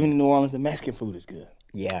 Even in New Orleans, the Mexican food is good.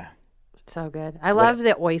 Yeah. So good. I love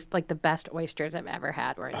the like the best oysters I've ever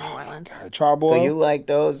had were in New Orleans. Charboil. So you like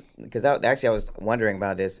those? Because I was wondering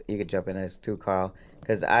about this. You could jump in this too, Carl.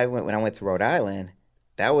 Because when I went to Rhode Island,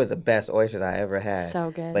 that was the best oysters I ever had.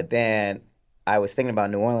 So good. But then I was thinking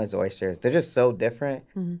about New Orleans oysters. They're just so different.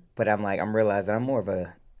 But I'm realizing I'm more of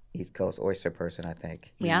a East Coast oyster person, I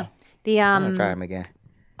think. Yeah. The I'm gonna try them again.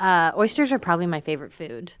 oysters are probably my favorite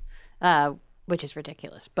food, which is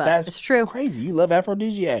ridiculous, but That's it's true. crazy. You love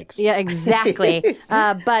aphrodisiacs. Yeah, exactly.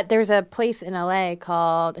 But there's a place in LA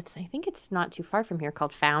called I think it's not too far from here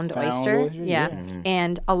called Found Oyster. Yeah.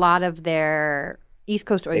 And a lot of their East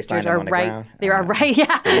Coast oysters are right. They are right.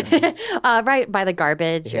 Yeah, right by the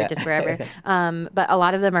garbage or just wherever. But a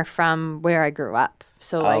lot of them are from where I grew up.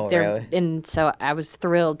 So like they're really? and so I was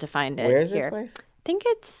thrilled to find it Where is here. this place? I think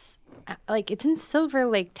it's it's in Silver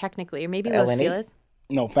Lake technically, or maybe Los LNE? Feliz.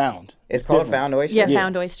 No, Found. It's called Found Oyster? Yeah,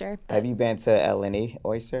 Found Oyster. Have you been to LNE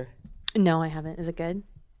Oyster? No, I haven't. Is it good?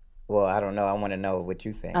 Well, I don't know. I want to know what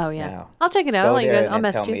you think. Oh yeah, now. I'll check it out. Go I'll let you there know. and I'll then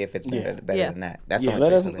message tell you. me if it's better Yeah. than that. That's Yeah, the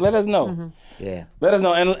only place let us know. Mm-hmm. Yeah. Let us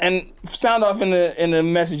know and sound off in the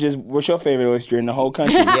messages. What's your favorite oyster in the whole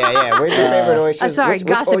country? Yeah. Where's your favorite oyster? sorry,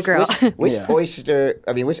 Gossip Girl. Which oyster?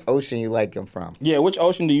 I mean, which ocean you like them from? Yeah, which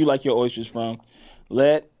ocean do you like your oysters from?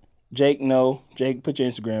 Let Jake know. Jake, put your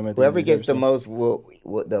Instagram at the Whoever end of this gets the episode. most,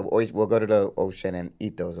 we'll go to the ocean and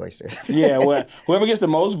eat those oysters. Yeah, well, whoever gets the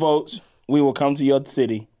most votes, we will come to your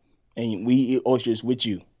city and we eat oysters with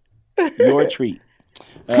you. Your treat.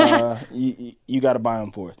 You got to buy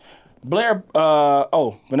them for us. Blair,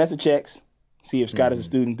 Vanessa checks. See if Scott is a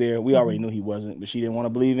student there. We already knew he wasn't, but she didn't want to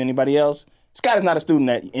believe anybody else. Scott is not a student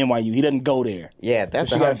at NYU. He doesn't go there. Yeah, that's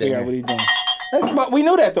So the she got to hard figure out thing. what he's doing. But we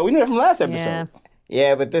knew that, though. We knew that from last episode. Yeah.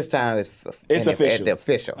 Yeah, but this time it's official. The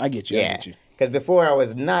official. I get you. Yeah. I get you. Because before I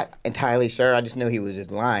was not entirely sure. I just knew he was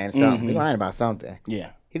just lying. Something. He's lying about something.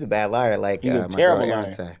 Yeah. He's a bad liar. Like He's a my terrible girl Erin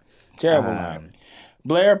liar. said. Terrible liar.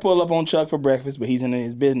 Blair pulled up on Chuck for breakfast, but he's in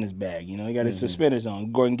his business bag. You know, he got his suspenders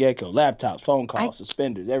on, Gordon Gekko, laptops, phone calls,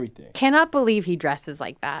 suspenders, everything. Cannot believe he dresses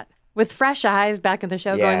like that with fresh eyes back in the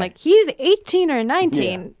show, Yeah. going like he's 18 or 19.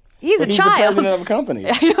 Yeah. He's But a he's the child. president of a company.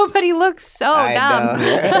 I know, but he looks so dumb.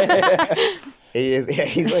 know. He is.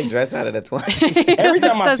 He's like dressed out of the 20s. Every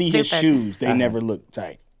time I so see his stupid. shoes, they never look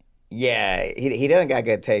tight. Yeah, he doesn't got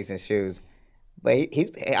good taste in shoes. But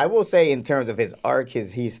he's. I will say in terms of his arc,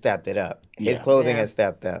 he's stepped it up. His Yeah. clothing has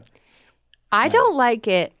stepped up. I don't like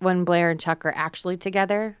it when Blair and Chuck are actually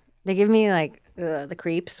together. They give me like the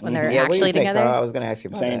creeps when they're Yeah, what do you actually think, together. Carl? I was going to ask you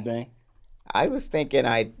about Same that. thing. I was thinking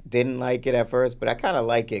I didn't like it at first, but I kind of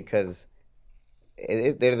like it because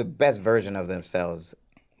they're the best version of themselves.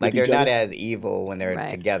 Like they're each not other? as evil when they're Right.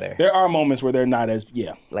 together. There are moments where they're not as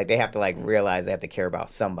Like they have to like realize they have to care about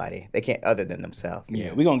somebody. They can't other than themselves.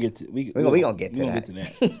 Yeah, we're gonna get to We gonna get to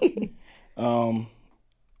that.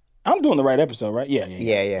 I'm doing the right episode, right? Yeah.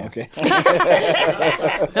 Okay.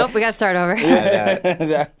 Nope, we got to start over.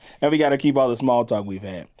 And we got to keep all the small talk we've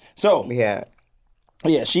had. So Yeah.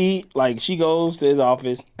 yeah, she goes to his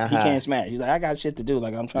office. He can't smash. She's like, I got shit to do.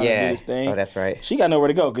 Like I'm trying to Yeah. do this thing. Oh, that's right. She got nowhere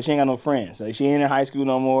to go because she ain't got no friends. Like she ain't in high school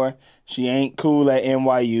no more. She ain't cool at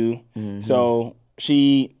NYU. So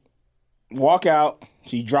she walk out.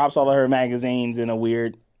 She drops all of her magazines in a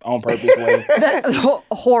weird, on purpose way.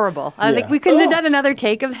 Horrible. I was Yeah. like, we couldn't have done another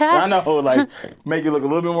take of that. I know, like make it look a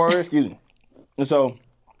little bit more. Excuse me. And so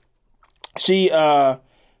she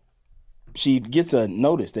gets a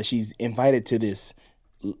notice that she's invited to this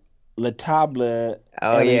La Table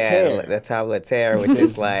Oh yeah, Elitaire. the table terre, which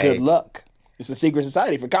is like Good luck. It's a secret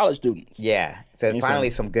society for college students. Yeah. So finally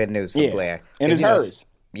some good news from Yeah. Blair. And 'Cause, it's you know, hers.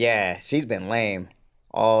 Yeah, she's been lame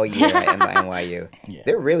all year at NYU.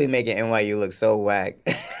 They're really making NYU look so whack.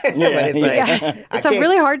 But it's like It's a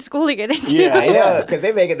really hard school to get into. Yeah, I know, because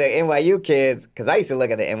they making the NYU kids, because I used to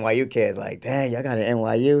look at the NYU kids like, dang, y'all got an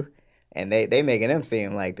NYU? And they making them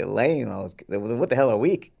seem like the lame. What the hell are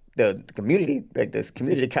we? The community, like this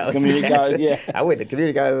community college. Community college, yeah. I went to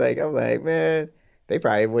community college, I'm like, man, they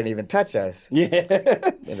probably wouldn't even touch us Yeah.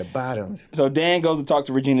 in the bottoms. So Dan goes to talk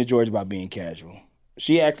to Regina George about being casual.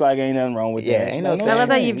 She acts like ain't nothing wrong with Yeah, that. ain't She's no like, I love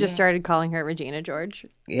that shame. you've just started calling her Regina George.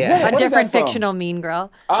 Yeah. A What is different that from? fictional mean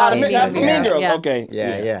girl. Ah, Maybe that's Mean Mean Girl. Girls. Yeah. Okay.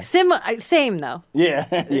 Yeah. Same though.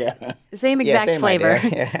 Yeah. Yeah. Same Yeah, exact same flavor.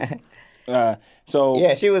 idea. Yeah. So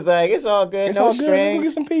Yeah, she was like, it's all good, it's no all good. Let's go strings.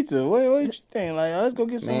 get some pizza. What you think? Like, let's go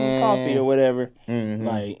get some Man. coffee or whatever.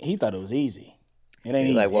 Like, he thought it was easy. It ain't He's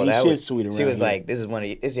easy. like, well, Ain't that shit was, sweet around she was here. like, this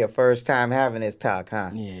is your first time having this talk,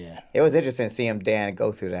 huh? Yeah. It was interesting to see him, Dan,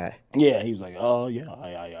 go through that. Yeah, he was like, oh, yeah.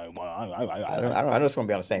 I just want to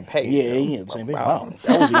be on the same page. Yeah, yeah, the same thing. Wow,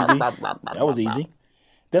 that was easy. That was easy.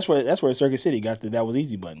 That's where Circuit City got the "that was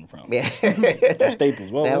easy" button from. Yeah. Or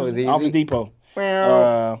Staples. What That was was it? easy. Office Depot.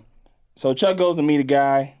 So Chuck goes to meet a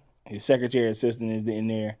guy. His secretary assistant is in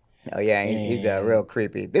there. Oh yeah, he's real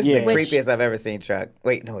creepy. This Yeah. is the creepiest I've ever seen Chuck.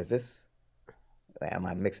 Wait, no, is this? Am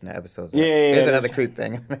I mixing the episodes? Yeah, There's another creep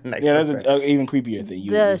thing. There's an even creepier thing.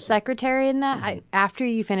 The secretary in that, after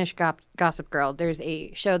you finish Gossip Girl, there's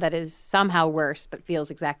a show that is somehow worse but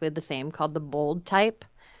feels exactly the same called The Bold Type.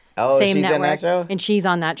 Oh, Same she's network. in that show? And she's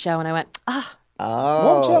on that show, and I went, ah.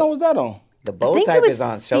 Oh. What channel was that on? The Bold Type is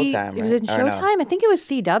on Showtime, It was right? in Or no? Showtime. I think it was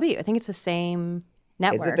CW. I think it's the same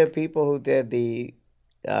network. Is it the people who did the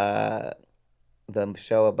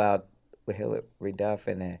show about Hilary Duff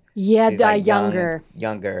and it? Yeah, She's like younger.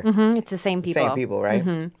 Younger. It's the same people. Same people, right?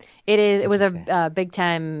 It is. It was a big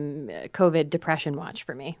time COVID depression watch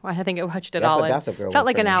for me. I think I watched it That's all. what in Gossip Girl felt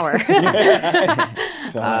was like for an me. hour.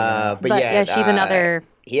 But yeah, she's another.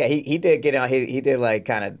 Yeah, he did get on. He did like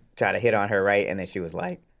kind of try to hit on her, right? And then she was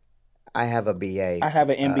like, "I have a BA. I have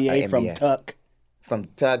an MBA from MBA. Tuck. From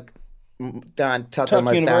Tuck. Don Tucker Tuck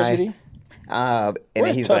must University. die." And Where's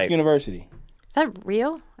then he's Tuck like, University? Is that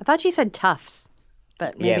real? I thought she said Tufts,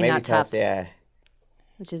 but maybe, "Yeah, maybe not Tufts. Tufts. Yeah,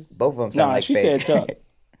 Which is both of them sound No, like she fake. said Tuck.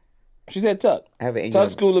 She said Tuck. I have an Tuck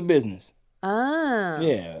School of Business. oh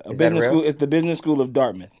Yeah, Is that business real? school. It's the business school of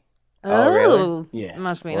Dartmouth. Oh, really? Yeah.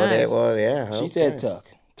 Must be Well, nice. yeah. She said Tuck.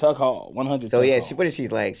 Tuck Hall. 100. So Tuck yeah, Hall. what is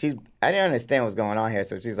she's like? I didn't understand what's going on here.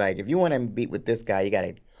 So she's like, if you want to beat with this guy, you got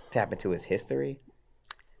to tap into his history.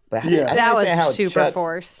 But I didn't That was understand how super Chuck,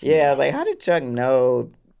 forced. Yeah, I was like, how did Chuck know,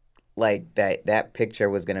 like that picture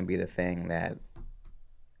was gonna be the thing that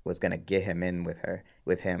was gonna get him in with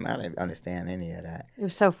him? I didn't understand any of that. It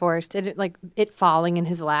was so forced. It falling in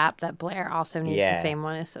his lap. That Blair also needs Yeah. the same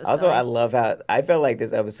one. Is so Also, silly. I love how I felt like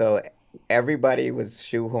this episode, everybody was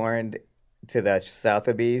shoehorned to the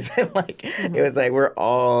Sotheby's. Like it was like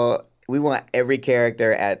we want every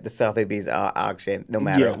character at the Sotheby's auction, no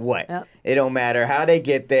matter what. Yep. It don't matter how they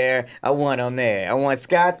get there. I want them there. I want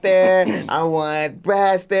Scott there. I want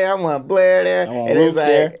Brass there. I want Blair there. I want And it's Ruth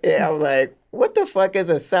there. yeah, I was like, what the fuck is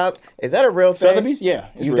a South? Is that a real thing? Sotheby's? Yeah.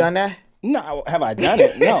 it's You've real. done that? No, have I done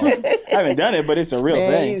it? No, I haven't done it, but it's a real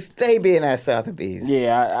Man, thing. you stay being at Sotheby's.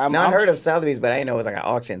 Yeah, I Heard of Sotheby's, but I didn't know it was like an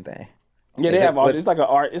auction thing. Yeah, they Is have it- all. but- It's like a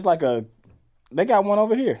art. It's like a. They got one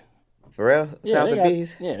over here. For real? Yeah,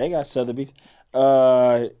 Sotheby's? they got Sotheby's.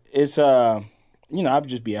 It's I'd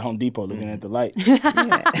just be at Home Depot looking at the lights.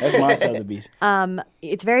 That's my Sotheby's.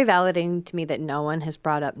 It's very validating to me that no one has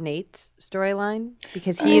brought up Nate's storyline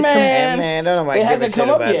because he's Man, don't nobody It give a hasn't shit come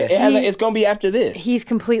up about yet. this. It hasn't. It's gonna be after this. he's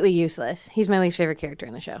completely useless. He's my least favorite character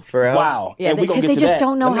in the show. For real? Wow. Yeah, and we gonna because get they to just that.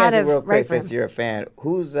 don't know Let me how ask to you real quick, write for since him. you're a fan.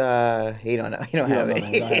 Who's he don't know. He don't have don't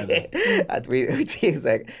it. know, don't have I tweet. He's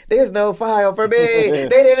like, "There's no file for me. They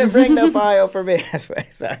didn't bring the file for me."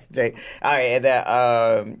 Sorry, Jake. All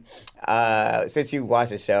right, and since you watch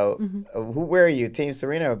the show, where are you? Team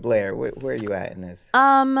Serena or Blair? Where are you at in this?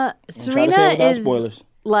 Try to say Serena it without is spoilers.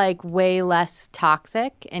 like way less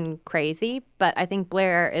toxic and crazy, but I think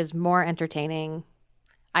Blair is more entertaining.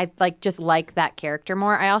 I just like that character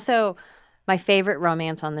more. I also my favorite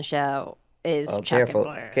romance on the show is Chuck Careful.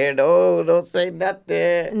 and Blair. Don't say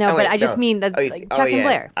nothing. No, Oh, but wait, I just mean that, like, Chuck and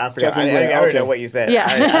Blair. I forgot. Chuck and I Blair, already okay. know what you said.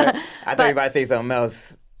 Yeah. I thought you were about to say something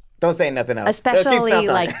else. Don't say nothing else. Keep Especially something.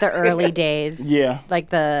 like the early days. Yeah. Like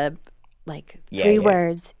the Yeah, 3 yeah.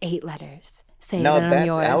 words, 8 letters. Say No, that I'm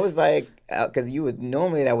yours. I was like, because you would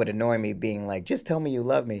normally that would annoy me, being like, just tell me you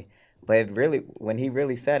love me. But it really, when he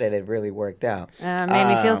really said it, it really worked out.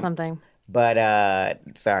 made me feel something. But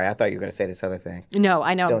sorry, I thought you were gonna say this other thing. No,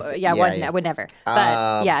 I know. Don't say- Yeah, yeah, yeah. I would never.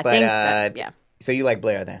 But yeah, I think that, yeah. So you like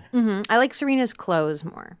Blair then? I like Serena's clothes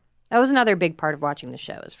more. That was another big part of watching the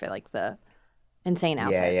show is for like the insane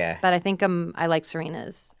outfits. yeah. But I think I like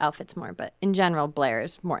Serena's outfits more. But in general, Blair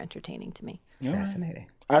is more entertaining to me. Fascinating.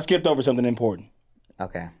 I skipped over something important.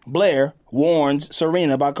 Okay. Blair warns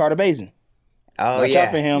Serena about Carter Bazin. Oh Watch yeah.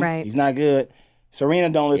 out for him. Right. He's not good. Serena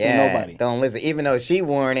don't listen to nobody. Don't listen. Even though she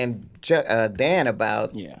warned Dan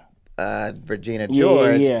about Yeah. Regina Yeah,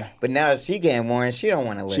 George. yeah. But now she getting warned. She don't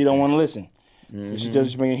want to listen. She don't want to listen. So she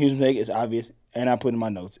does bring a huge mistake. It's obvious. And I put in my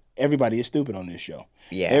notes, everybody is stupid on this show.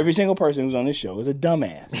 Yeah. Every single person who's on this show is a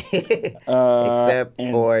dumbass. Except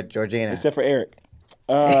and- for Georgina. Except for Eric.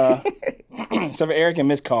 Except for Eric and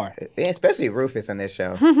Miss Carr. Yeah, especially Rufus in this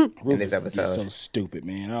show. in this episode. He's so stupid,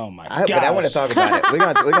 man. Oh my But god. I want to talk about it. We're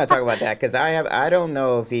gonna talk about that because I don't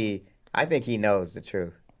know if I think he knows the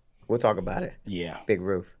truth. We'll talk about it. Yeah. Big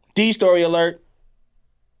Roof. D story alert.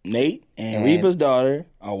 Nate and Reba's daughter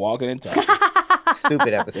are walking and talking. Stupid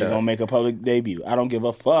They're episode. gonna make a public debut. I don't give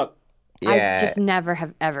a fuck. Yeah. I just never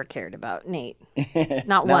have ever cared about Nate.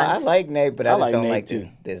 Not No, I once. like Nate, but I just like don't Nate, like too.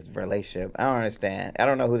 this relationship. I don't understand. I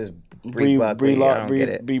don't know who this Bree Buckley. I don't get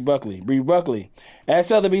it. Bree Buckley. At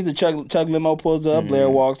Sotheby's, the Chuck limo pulls up. Blair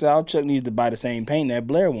walks out. Chuck needs to buy the same paint that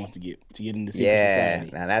Blair wants to get into secret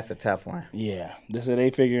society. Now that's a tough one. Yeah, so they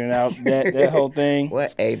figuring out that whole thing.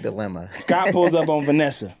 What a dilemma. Scott pulls up on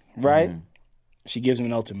Vanessa, right? She gives him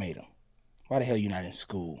an ultimatum. Why the hell you not in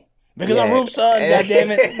school? Because I'm Ruth's son,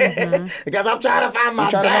 goddammit. Because I'm trying to find my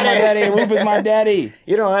daddy. Find my daddy. Ruth is my daddy.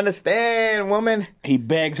 You don't understand, woman. He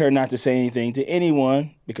begs her not to say anything to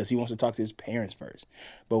anyone because he wants to talk to his parents first.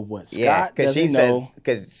 But what Scott doesn't know...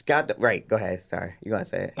 Because Scott... Right, go ahead. Sorry. You're going to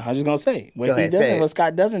say it. I was just going to say. What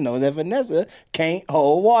Scott doesn't know is that Vanessa can't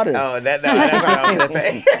hold water. Oh, that's what I was going to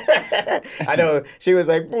say. I know she was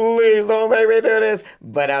like, please don't make me do this.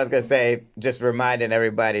 But I was going to say, just reminding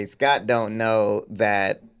everybody, Scott don't know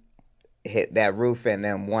that Ruth and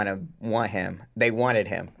them want him. They wanted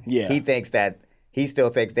him. Yeah. He still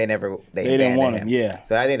thinks they didn't want him. Yeah.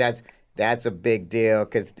 So I think that's a big deal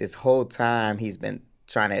because this whole time he's been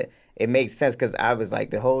trying to. It makes sense because I was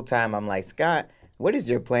like the whole time I'm like, Scott, what is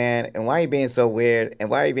your plan and why are you being so weird and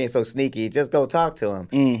why are you being so sneaky? Just go talk to him.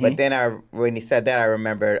 Mm-hmm. But then when he said that, I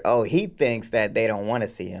remembered. Oh, he thinks that they don't want to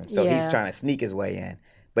see him, so he's trying to sneak his way in.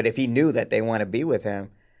 But if he knew that they want to be with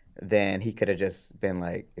him, then he could have just been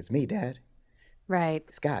like, it's me, Dad. Right.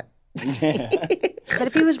 Scott. But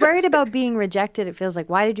if he was worried about being rejected, it feels like,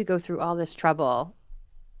 why did you go through all this trouble?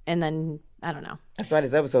 And then, I don't know. That's why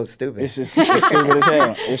this episode's stupid. It's stupid as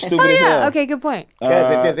hell. It's stupid as hell. Okay, good point.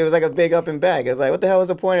 Because it was like a big up and back. It was like, what the hell was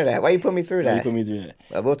the point of that? Why you put me through that?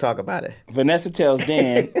 Well, we'll talk about it. Vanessa tells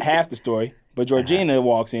Dan half the story, but Georgina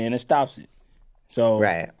walks in and stops it.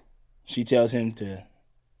 So she tells him to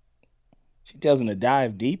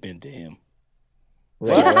dive deep into him.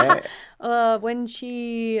 What? When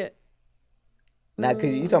she... Now,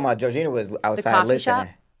 because you talking about Georgina was outside coffee listening. shop?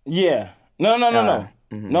 Yeah. No.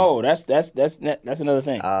 Mm-hmm. No, that's another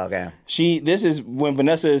thing. Oh, okay. This is when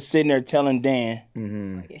Vanessa is sitting there telling Dan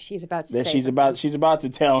she's about to that say she's about to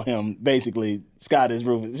tell him basically Scott is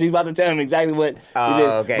Rufus. She's about to tell him exactly what he did.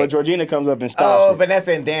 Okay. But Georgina comes up and stops it.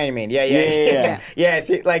 Vanessa and Dan, you mean? Yeah. Yeah,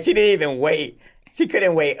 she didn't even wait. She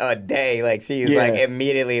couldn't wait a day. Like, she's like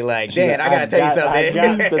immediately like, Dan, I gotta tell you something.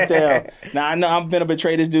 I got to tell. Now, I know I'm gonna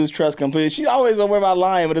betray this dude's trust completely. She's always over about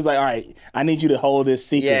lying, but it's like, all right, I need you to hold this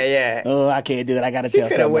secret. Yeah. Oh, I can't do it. I gotta tell somebody.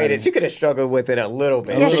 She could have waited. She could have struggled with it a little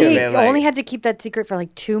bit. Yeah, she only had to keep that secret for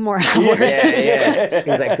like 2 more hours. Yeah.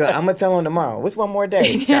 He's like, I'm gonna tell him tomorrow. What's one more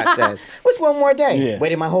day? Scott says. What's one more day? Yeah.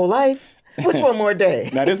 Waited my whole life? What's one more day?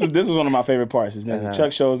 Now, this is one of my favorite parts. Is that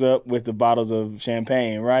Chuck shows up with the bottles of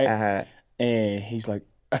champagne, right? And he's like,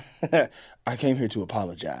 I came here to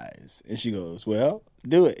apologize. And she goes, well,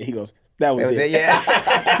 do it. He goes, that was it. Yeah.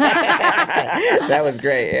 That was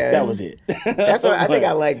great. Yeah. That was it. That's what I think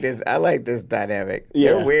I like this. I like this dynamic.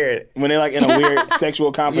 Yeah. They're weird. When they're like in a weird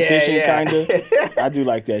sexual competition, kind of. I do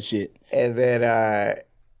like that shit. And then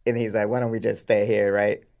and he's like, why don't we just stay here,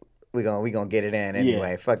 right? We gonna get it in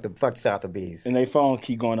anyway. Fuck the Sotheby's. And they phone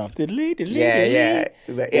keep going off. Yeah.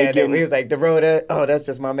 He was like, Dorota. Oh, that's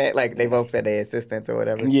just my man. Like they both said they assistants or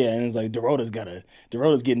whatever. Yeah, and it's like Dorota's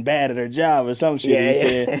getting bad at her job or some shit. He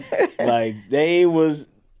said like they was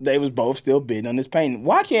both still bidding on this painting.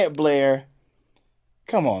 Why can't Blair?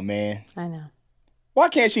 Come on, man. I know. Why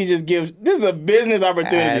can't she just give? This is a business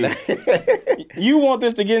opportunity. You want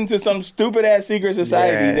this to get into some stupid ass secret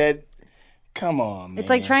society that. Come on, man. It's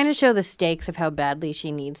like trying to show the stakes of how badly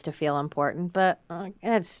she needs to feel important, but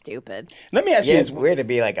it's stupid. Let me ask you this. It's weird to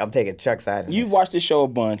be like, I'm taking Chuck's side. You've watched this show a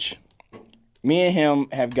bunch. Me and him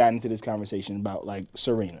have gotten into this conversation about, like,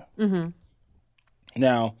 Serena. Mm-hmm.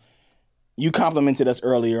 Now, you complimented us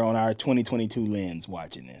earlier on our 2022 lens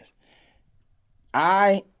watching this.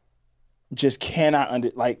 I just cannot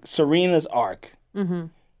Serena's arc. Mm-hmm.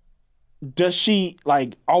 Does she,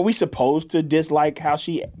 are we supposed to dislike how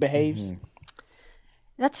she behaves? Mm-hmm.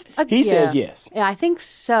 He says yes. Yeah, I think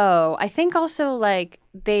so. I think also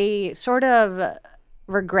they sort of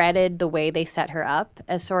regretted the way they set her up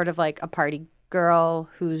as sort of like a party girl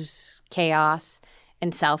who's chaos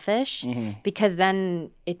and selfish because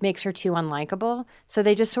then it makes her too unlikable. So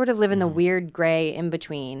they just sort of live in the weird gray in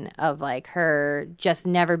between of like her just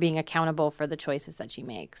never being accountable for the choices that she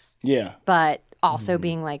makes. Yeah. But also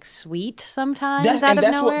being like sweet sometimes out of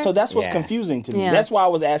nowhere. That's what's confusing to me. Yeah. That's why I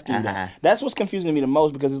was asking you that. That's what's confusing to me the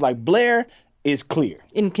most because it's like Blair is clear.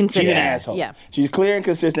 Inconsistent. She's an asshole. Yeah. She's a clear and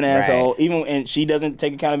consistent asshole. And she doesn't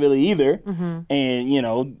take accountability either. Mm-hmm.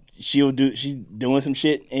 And she's doing some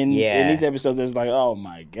shit in these episodes that's like, oh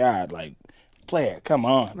my God, like Blair, come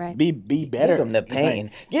on. Right. Be better. Give him the pain.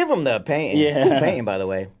 Give him the pain. Yeah. Good painting, by the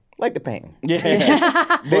way. Like the painting.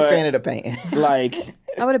 Yeah. Big fan of the painting. Like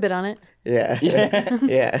I would have been on it. Yeah.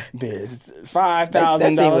 Yeah. $5,000. That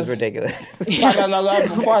scene was ridiculous.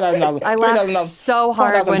 $5,000. I laughed so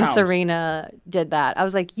hard when £4,000. Serena did that. I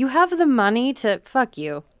was like, you have the money to fuck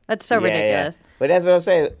you. That's so ridiculous. Yeah. But that's what I'm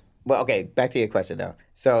saying. Well, okay, back to your question though.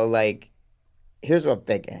 So like, here's what I'm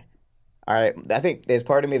thinking. All right, I think there's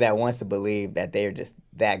part of me that wants to believe that they're just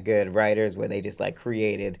that good writers where they just like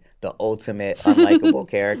created the ultimate unlikable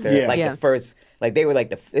character. Yeah. Like Yeah. the first, like they were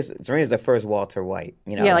like Serena's the first Walter White.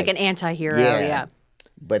 You know, Yeah, like an anti-hero. Yeah.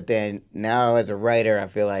 But then now as a writer, I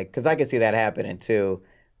feel like, because I can see that happening too,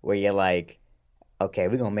 where you're like, okay,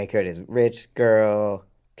 we're going to make her this rich girl,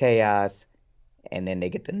 chaos, and then they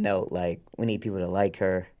get the note, like, we need people to like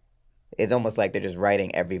her. It's almost like they're just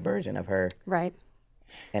writing every version of her, Right.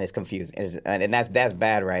 and it's confusing. And that's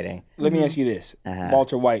bad writing. Let me ask you this.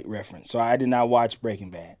 Walter White reference. So I did not watch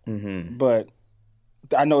Breaking Bad. But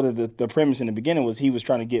I know that the premise in the beginning was he was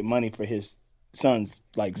trying to get money for his son's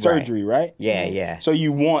like surgery, right? Yeah, yeah. So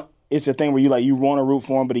it's a thing where you want to root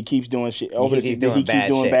for him, but he keeps doing shit over He the keeps season. He keeps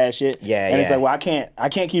doing bad shit. Yeah, and it's yeah. like, well, I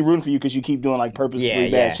can't keep rooting for you because you keep doing like purposefully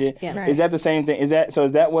bad shit. Yeah. Right. Is that the same thing? Is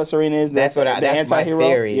that what Serena is? That's what the that's anti-hero? my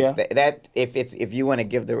theory. Yeah. That if you want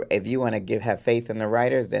to have faith in the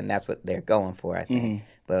writers, then that's what they're going for. I think.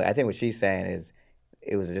 But I think what she's saying is,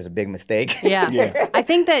 it was just a big mistake. Yeah. I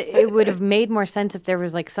think that it would have made more sense if there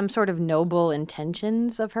was like some sort of noble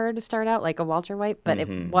intentions of her to start out, like a Walter White, but it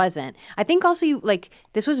wasn't. I think also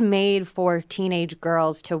this was made for teenage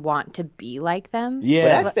girls to want to be like them.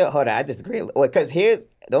 Yeah. But hold on, I disagree. Because here's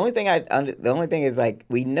the only thing is like,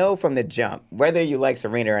 we know from the jump, whether you like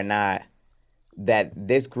Serena or not, that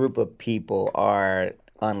this group of people are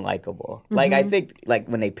unlikable. Like I think like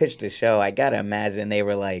when they pitched the show, I gotta imagine they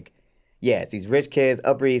were like, yeah, it's these rich kids,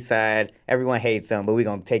 Upper East Side, everyone hates them, but we're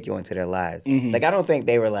going to take you into their lives. Like, I don't think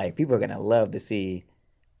they were like, people are going to love to see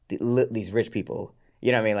these rich people.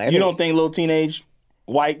 You know what I mean? Like, You don't think little teenage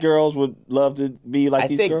white girls would love to be like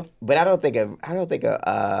these girls? But I don't think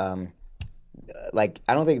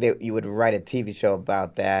that you would write a TV show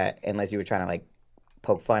about that unless you were trying to like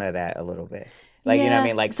poke fun of that a little bit. Like, you know what I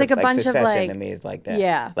mean? Like, it's like a bunch of Succession like, to me is like that.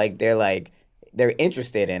 Yeah. Like, they're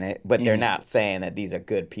interested in it, but they're not saying that these are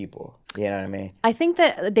good people. You know what I mean? I think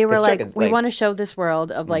that they were 'Cause like, Chuck is we like- want to show this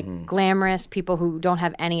world of like glamorous people who don't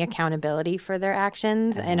have any accountability for their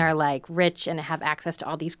actions and are like rich and have access to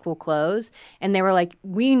all these cool clothes. And they were like,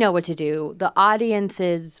 we know what to do. The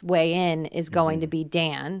audience's way in is going to be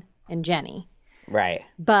Dan and Jenny. Right.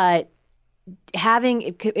 But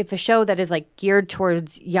if a show that is like geared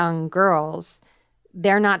towards young girls,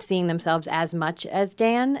 they're not seeing themselves as much as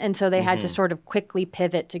Dan, and so they had to sort of quickly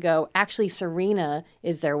pivot to go, actually Serena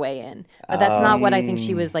is their way in. But that's not what I think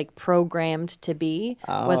she was like programmed to be,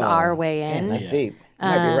 was our way in. That's deep. You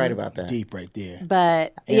might be right about that. Deep right there.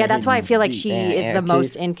 But yeah, that's why I feel like she is Erin the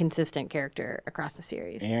most Keif. inconsistent character across the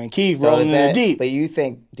series. Erin Keif So rolling is in the that, deep. but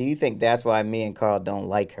do you think that's why me and Carl don't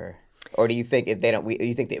like her? Or do you think if they don't,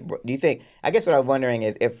 I guess what I'm wondering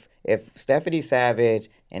is if Stephanie Savage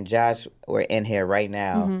and Josh were in here right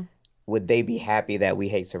now, would they be happy that we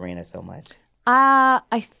hate Serena so much? I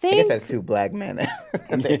I think guess that's two black men.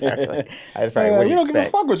 They probably, I probably what do we you don't give a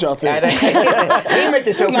expect? fuck what y'all think. we didn't make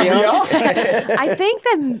the show for y'all. I think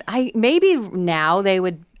that maybe now they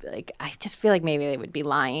would like. I just feel like maybe they would be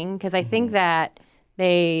lying because I think that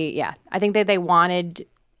I think that they wanted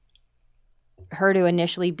her to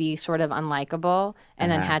initially be sort of unlikable and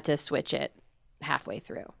then had to switch it halfway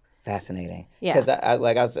through. Fascinating. Yeah.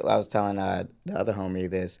 Because I was telling the other homie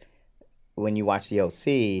this. When you watch the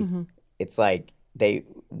OC, it's like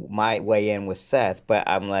my way in was Seth, but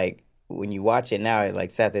I'm like, when you watch it now, it's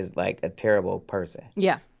like Seth is like a terrible person.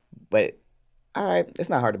 Yeah. But all right, it's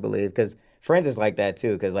not hard to believe because Friends is like that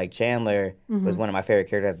too. Because like Chandler was one of my favorite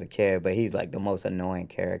characters as a kid, but he's like the most annoying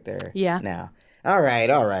character. Yeah. Now, all right.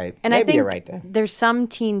 And Maybe I think you're right there. there's some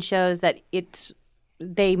teen shows that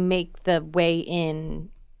they make the way in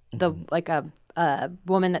the like a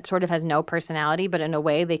woman that sort of has no personality, but in a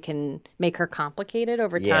way they can make her complicated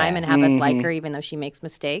over time and have us like her even though she makes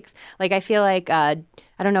mistakes. Like I feel like I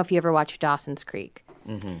don't know if you ever watched Dawson's Creek.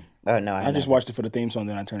 Oh no, I just watched it for the theme song,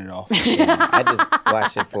 then I turned it off. Yeah, I just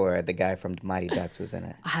watched it for the guy from Mighty Ducks who's in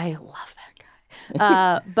it. I love that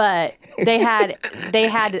guy. But they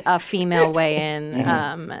had a female way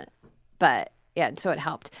in. But yeah, so it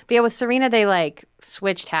helped. But yeah, with Serena, they like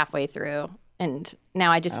switched halfway through, and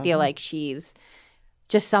now I just feel like she's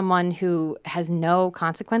just someone who has no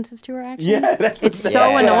consequences to her actions. Yeah, it's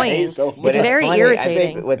so what I annoying. hate so much. It's very funny. irritating.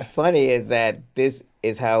 I think what's funny is that this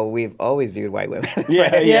is how we've always viewed white women.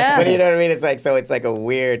 Yeah, right? yeah. But you know what I mean? It's like, so it's like a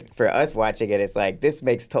weird, for us watching it, it's like, this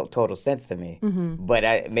makes total sense to me.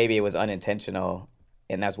 But maybe it was unintentional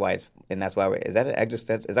that's why is that an extra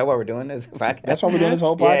step? Is that why we're doing this? That's why we're doing this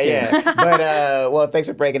whole podcast. Yeah. But well, thanks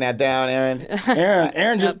for breaking that down, Erin.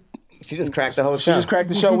 Aaron just. She just cracked the whole She show. just cracked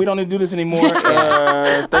the show. We don't need to do this anymore. Thank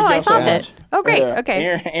I y'all so solved much. it. Oh, great. Okay.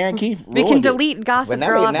 Aaron Keif. We can delete Gossip But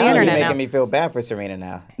Girl off the now you're internet making now. me feel bad for Serena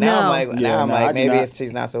now. No. I'm I like, do maybe not.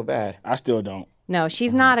 she's not so bad. I still don't. No,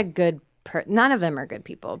 she's not a good none of them are good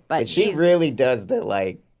people, but She she's really does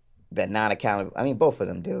the non-accountable. I mean, both of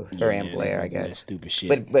them do. Her and Blair, I That guess. stupid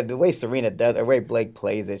shit. But the way Serena does, the way Blake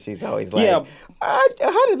plays it, she's always like, Yeah.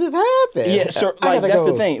 how did this happen? Yeah, so I like gotta that's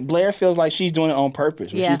go. the thing. Blair feels like she's doing it on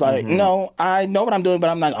purpose. Where Yeah. She's like, no, I know what I'm doing, but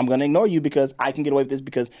I'm going to ignore you because I can get away with this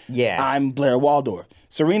because I'm Blair Waldorf.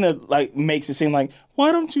 Serena like makes it seem like,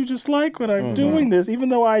 why don't you just like what I'm doing this, even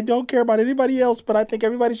though I don't care about anybody else, but I think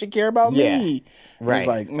everybody should care about me. Right. It's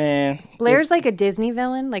like, man, Blair's like a Disney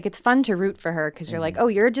villain. Like it's fun to root for her because you're like, oh,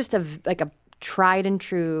 you're just a tried and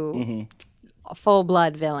true, full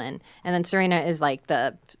blood villain, and then Serena is like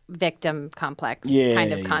the victim complex,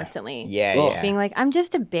 kind of constantly, being like, I'm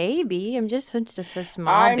just a baby. I'm just a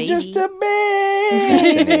small baby. I'm just a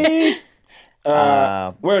baby.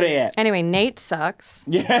 Where are they at? Anyway, Nate sucks.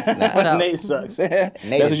 Yeah, What else? Nate sucks. Nate That's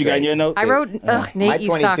is what you got in great. your notes. I wrote, My Nate, you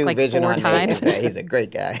 22 suck like vision 4 on Nate times. is that he's a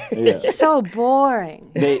great guy. So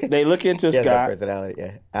boring. They look into He has that Scott. personality.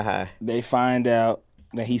 Yeah. Uh-huh. They find out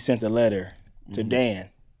that he sent a letter to Dan.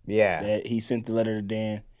 Yeah. That he sent the letter to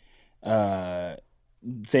Dan,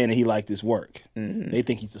 saying that he liked his work. They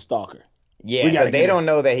think he's a stalker. Yeah, We so gotta they get don't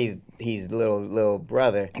know that he's little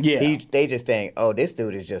brother. Yeah. They just think, oh, this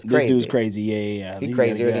dude is just This crazy. dude's crazy. Yeah. He's We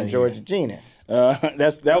crazier gotta than get George out Gina. of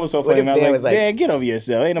here. That was so funny. if Man. I Dan was was like, like- Dan, get over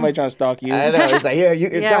yourself. Ain't nobody trying to stalk you. I know. He's like, yeah,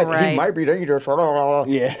 guys, he right. might be dangerous.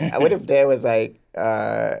 Yeah. What if Dan was like,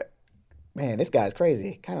 man, this guy's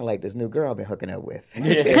crazy. Kind of like this new girl I've been hooking up with.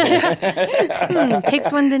 Takes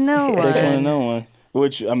one to know Takes one to one. know one.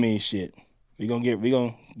 Which I mean, shit. We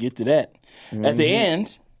gonna get to that. At the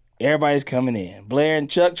end, everybody's coming in. Blair and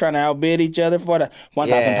Chuck trying to outbid each other for the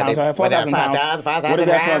 1,000 pounds. 4,000 pounds. What is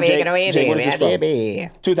that from, Jake? Jake, what is this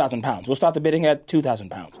from? 2,000 pounds. We'll start the bidding at 2,000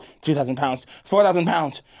 pounds. 2,000 pounds. 4,000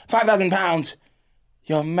 pounds. 5,000 pounds.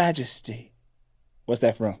 Your Majesty. What's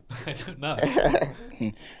that from? I don't know.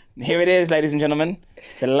 Here it is, ladies and gentlemen.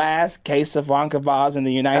 The last case of Wonka bars in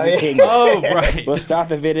the United Kingdom. Oh, right. We'll start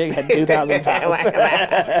the bidding at 2,000 pounds.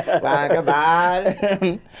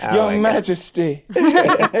 Your Majesty.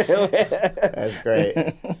 That's great.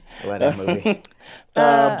 I love that movie.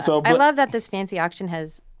 I love that this fancy auction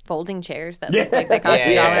has folding chairs that look like they cost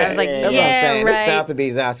 $1. I was like, That's what I'm saying. This right.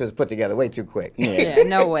 Sotheby's house was put together way too quick. Yeah,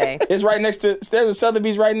 no way. It's right next to. There's a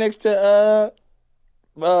Sotheby's right next to.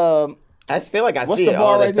 I feel like I What's see the it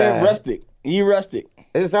all bar the right time. there? Rustic. Rustic.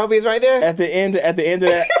 Is it Sotheby's right there? At the end of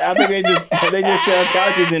that, I think they just sell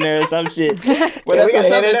couches in there or some shit. But Yeah, that's we a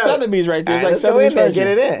gotta hit it up. Sotheby's right there. It's like Let's go in Sotheby's there and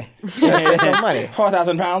furniture. get it in. Let's put some money.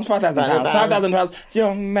 4,000 pounds. 4,000 pounds. 5,000 pounds.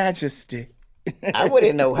 Your Majesty. I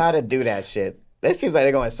wouldn't know how to do that shit. That seems like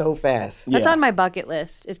they're going so fast. That's Yeah. on my bucket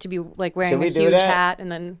list, is to be like wearing Should we a do huge that? hat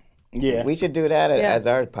and then Yeah. We should do that Yeah. as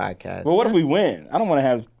our podcast. But what if we win? I don't want to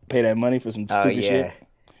have pay that money for some Oh, stupid yeah. shit.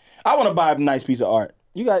 I want to buy a nice piece of art.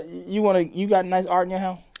 You got nice art in your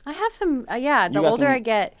house? I have some. The got older some- I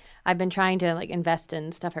get, I've been trying to like invest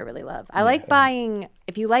in stuff I really love. I like buying.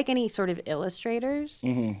 If you like any sort of illustrators,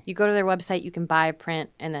 you go to their website. You can buy a print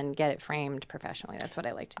and then get it framed professionally. That's what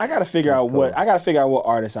I like to do. I gotta figure out what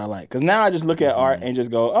artists I like. Cause now I just look at art and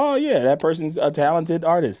just go, oh yeah, that person's a talented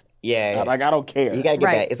artist. Yeah. Like I don't care. You gotta get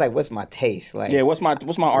Right. that. It's like, what's my taste? Like, Yeah, what's my art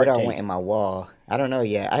what I taste? want in my wall. I don't know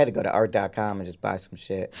yet. I had to go to art.com and just buy some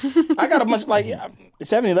shit. I got a bunch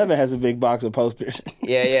 7-Eleven has a big box of posters.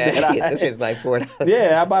 Yeah. This shit's like $4.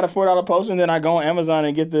 Yeah, I bought a $4 poster and then I go on Amazon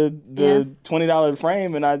and get the $20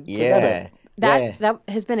 frame and I put that up. That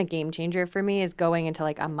has been a game changer for me, is going into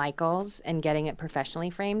like a Michael's and getting it professionally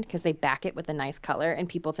framed because they back it with a nice color and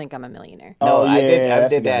people think I'm a millionaire. No, I did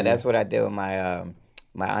that's a that. good idea. That's what I did with my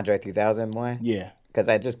my Andre 3000 one. Yeah. Because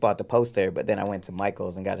I just bought the poster, but then I went to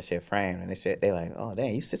Michael's and got a shit framed, and this shit, they like, oh,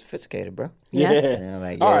 dang, you sophisticated, bro. Yeah. And I'm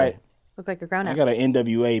like, All right. Look like a grown I up. got an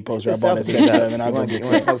NWA poster I bought at Sotheby's. 7-Eleven. I'll You go want get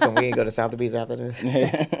to smoke some weed and go to Sotheby's after this?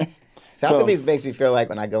 Sotheby's makes me feel like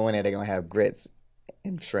when I go in there, they're going to have grits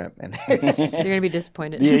and shrimp. And You're gonna be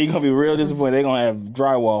disappointed. Yeah, you're gonna be real disappointed. They're gonna have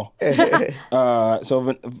drywall.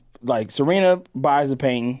 So like Serena buys the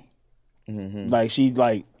painting. Like she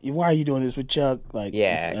like, why are you doing this with Chuck? Like,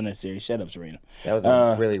 Yeah. it's unnecessary. Shut up, Serena. that was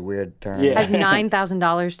a really weird turn. yeah. Has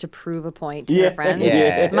 $9,000 to prove a point to Yeah. their friends.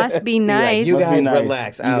 Yeah. Must be Like, nice. you Must be guys nice.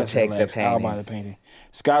 relax. You I'll guys take relax. the painting. I'll buy the painting.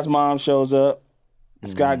 Scott's mom shows up.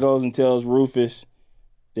 Scott goes and tells Rufus,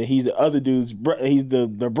 that he's the other dude's he's the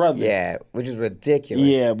brother. Yeah, which is ridiculous.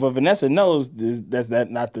 Yeah, but Vanessa knows that's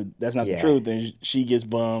not the Yeah. truth, and she gets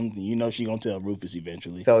bummed. And you know she gonna tell Rufus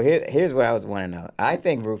eventually. So here's what I was want to know. I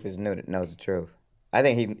think Rufus knows the truth. I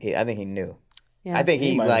think he knew. Yeah. I think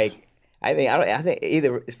He he might like. I think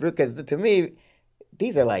either it's because to me,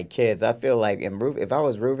 these are like kids. I feel like if I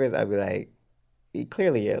was Rufus, I'd be like,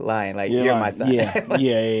 clearly you're lying. Like you're my son.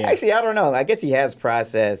 Yeah. Actually, I don't know. I guess he has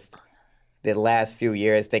processed the last few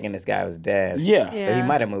years thinking this guy was dead. Yeah. So he Yeah.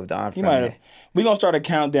 might have moved on He from might it. have. We're gonna start a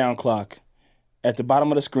countdown clock at the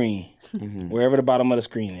bottom of the screen, wherever the bottom of the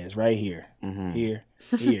screen is, right here, here,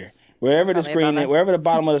 wherever the Probably screen, above us. wherever the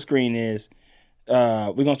bottom of the screen is.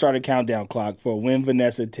 We're gonna start a countdown clock for when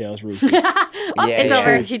Vanessa tells Rufus. Oh, Yeah, it's yeah.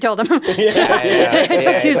 over. She told him. It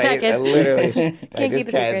took 2 seconds. Literally, like, Can't this keep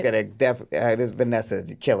a guy's secret. gonna definitely. This Vanessa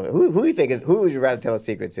is killer. Who do you think is? Who would you rather tell a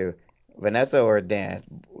secret to, Vanessa or Dan?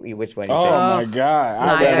 Which one? You Oh think? my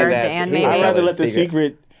God! Neither. rather- Dan, he maybe. would I'd rather let the secret.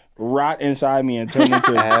 secret rot inside me and turn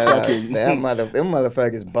into fucking. Them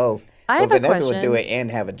motherfuckers both. I But have a Vanessa would question. do it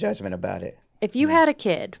and have a judgment about it. If you had a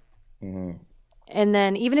kid, and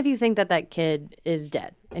then even if you think that kid is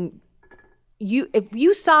dead, and if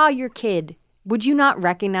you saw your kid, would you not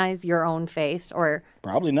recognize your own face or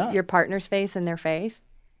Probably not. your partner's face in their face?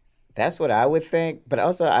 That's what I would think. But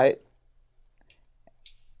also, I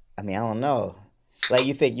mean, I don't know. Like,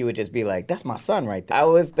 you think you would just be like, that's my son right there. I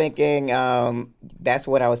was thinking, that's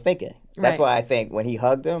what I was thinking. That's Right. why I think when he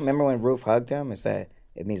hugged him, remember when Ruth hugged him and said,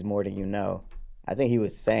 it means more than you know? I think he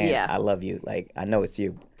was saying, Yeah. I love you. Like, I know it's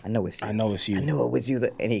you. I know it's you. I know it's you. I knew it was you.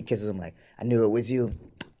 And he kisses him like, I knew it was you.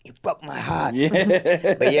 You broke my heart.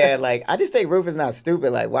 But yeah, like, I just think Ruth is not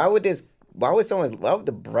stupid. Like, why would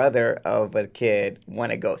the brother of a kid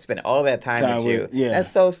want to go spend all that time with you? yeah.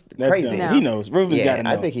 That's so That's crazy. dumb. He knows. Rufus Yeah, gotta know.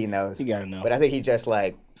 I think he knows. He gotta know. But I think he just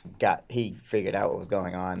like he figured out what was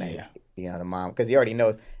going on. And, Yeah. you know, the mom, because he already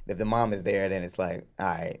knows if the mom is there, then it's like, all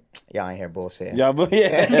right, y'all ain't here bullshit. Yeah, but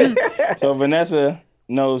yeah. So Vanessa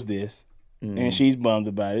knows this, and she's bummed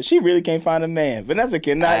about it. She really can't find a man. Vanessa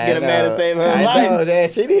cannot get a man to save her I life. know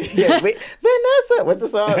that she need to get Vanessa. What's the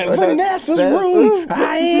song? Vanessa's room.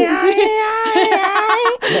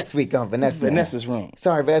 Next week on Vanessa. Vanessa's room.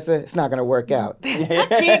 Sorry, Vanessa, it's not gonna work out. I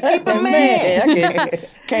can't keep a man. I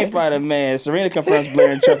can't find a man. Serena confronts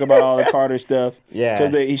Blair and Chuck about all the Carter stuff. Yeah.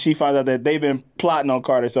 Because she finds out that they've been plotting on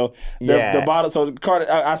Carter. So Yeah. the bottle. So Carter,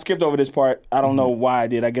 I skipped over this part. I don't know why I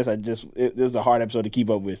did. I guess this is a hard episode to keep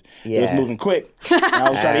up with. It was Yeah. moving quick. I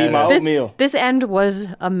was trying to eat my oatmeal. This end was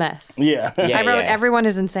a mess. Yeah. I wrote, yeah. everyone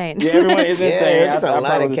is insane. Yeah, everyone is insane. Yeah, just I a lot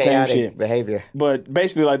probably of the same chaotic shit. behavior. But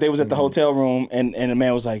basically, like, they was at the hotel room, and the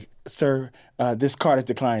man was like, "Sir, this card is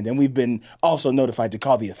declined, and we've been also notified to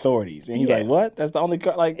call the authorities." And he's Yeah. like, "What? That's the only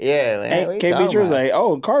card?" Like, Yeah, like, what you can't be talking true. It's about? like,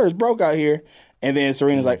 "Oh, Carter's broke out here," and then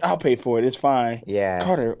Serena's like, "I'll pay for it. It's fine." Yeah.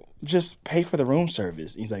 Carter, just pay for the room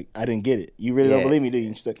service. He's like, "I didn't get it. You really don't Yeah. believe me, do you?"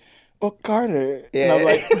 And she's like, "Well, Carter," Yeah. and I was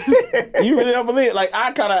like, "You really don't believe it?" Like,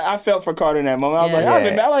 I felt for Carter in that moment. I was Yeah. like, Yeah. I've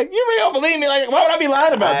been like, "You really don't believe me? Like, why would I be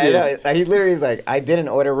lying about I know. this?" Like, he literally is like, I didn't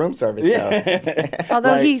order room service though.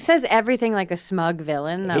 Although Like- he says everything like a smug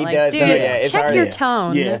villain. That He like, does, dude, though, yeah, it's check hard. your Yeah.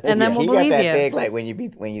 tone, Yeah. and then we'll he believe got that you. thing like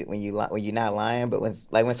when you're not lying, but when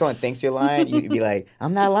someone thinks you're lying, you be like,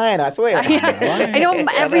 I'm not lying, I swear. I'm not lying. I know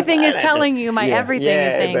everything is telling you. My everything is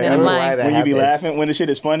Yeah, saying it's like, that I I'm don't know why lying. that When you be happens. laughing when the shit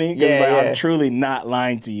is funny, 'cause Yeah, like, yeah. I'm truly not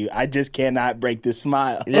lying to you. I just cannot break this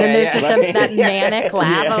smile. Yeah. When there's just that manic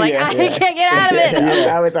laugh. Yeah, I'm like, yeah, I yeah. can't get out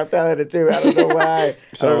of it. I'm telling the truth. I don't know why. I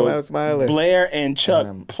don't know why I'm smiling. Blair and Chuck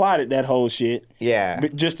plotted that whole shit. Yeah.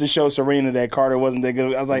 But just to show Serena that Carter wasn't that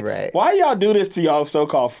good. I was like, Right. why y'all do this to y'all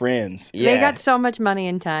so-called friends? Yeah. They got so much money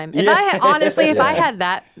and time. If Yeah. if I had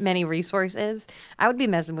that many resources, I would be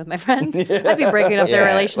messing with my friends. I'd be breaking up their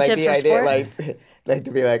Yeah, relationships like the for idea, sport. like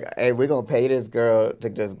to be like, hey, we're gonna pay this girl to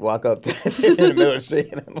just walk up to in the middle of the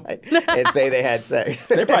street and say they had sex.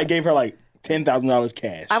 They probably gave her like $10,000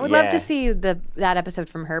 cash. I would love Yeah. to see that episode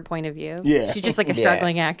from her point of view. Yeah. She's just like a Yeah.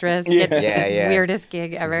 struggling actress. Yeah. Gets Yeah, yeah. weirdest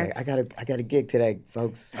gig ever. Like, I got a gig today,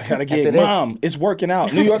 folks. I got a After gig. this- Mom, it's working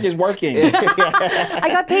out. New York is working. I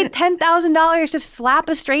got paid $10,000 to slap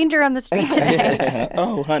a stranger on the street today.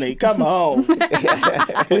 Oh, honey, come home.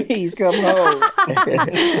 Please come home.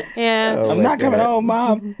 Yeah. Oh, I'm my not coming God. home,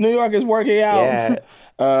 Mom. New York is working out.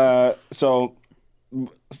 Yeah. So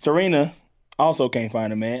Serena also can't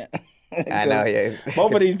find a man. I know. Yeah.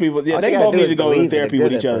 Both of these people, yeah, All they gotta both do need is to go to believe in the therapy with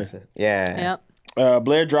good each other. person. Yeah. Yep.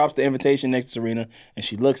 Blair drops the invitation next to Serena, and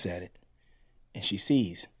she looks at it, and she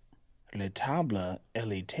sees Le Table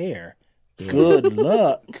Elitaire. Good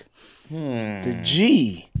luck. The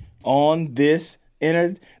G on this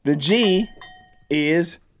the G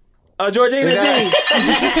is Georgina G.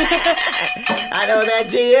 I know that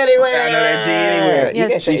G anywhere. I know that G anywhere.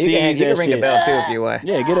 Yes. You can that ring the shit. bell too if you want.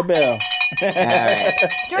 Yeah, get a bell. All right.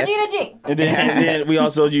 Georgina G. And then we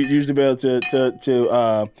also use the bell to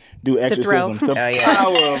do exorcisms. throw. The Oh, yeah.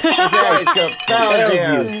 power of sex compels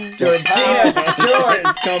you. Georgina George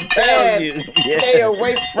Compels you. stay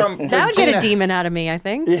away from That would get Regina. a demon out of me, I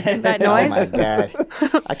think. That Oh noise. my god,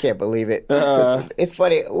 I can't believe it. So, it's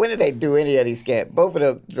funny. When did they do any of these scams? Both of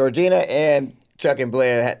the Georgina and Chuck and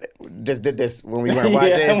Blair just did this when we weren't watching.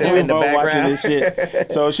 Yeah, It's just we in the both watching background. this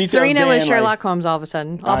shit. So she tells Serena Dan, was like, Sherlock Holmes all of a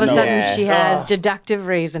sudden. All of I a know. sudden, Yeah. she has deductive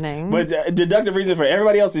reasoning. But deductive reason for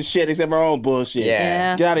everybody else's shit except her own bullshit.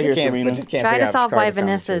 Yeah. Get out of You here, can't- Serena. but just can't Try figure to out solve which why card is telling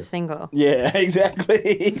the Vanessa is truth. Oh, single. Yeah,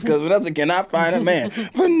 exactly. Because Vanessa cannot find a man.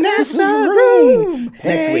 Vanessa's room. Next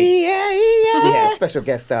Hey, week. yeah, We yeah. have special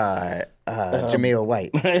guest star Jameel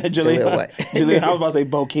White. Jaleel White. Jaleel, I was about to say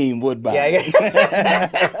Bokeem Woodbine. Yeah,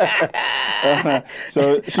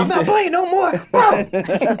 So she I'm not playing no more. That's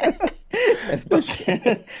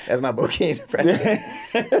my Bokeem impression.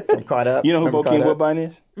 I'm caught up. You know who I'm caught Bokeem up. Woodbine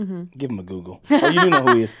is? Mm-hmm. Give him a Google. Oh, you do know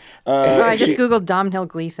who he is. Oh, I just she- Googled Domhnall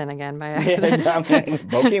Gleeson again by accident.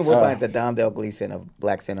 Bokeem Woodbine's a Dom Del Gleason of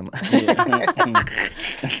black cinema.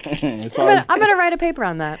 It's probably- I'm gonna write a paper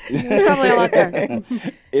on that. There's probably a lot there.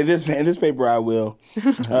 in this paper, I will.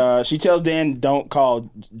 She tells Dan, "Don't call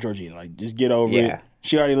Georgina. Like, just get over Yeah. it.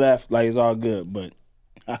 She already left. Like, it's all good." But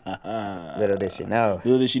Little did she know.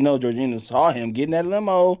 little did she know, Georgina saw him getting that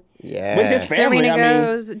limo Yeah. with his family. Serena I mean,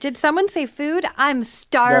 goes, "Did someone say food? I'm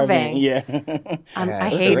starving." yeah, I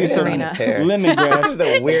hate you, Serena. lemongrass. This is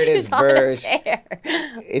the weirdest She's on a verse. tear.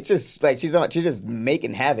 It's just like she's just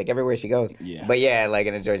making havoc everywhere she goes. Yeah. But yeah, like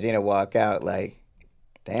in the Georgina walk out, like,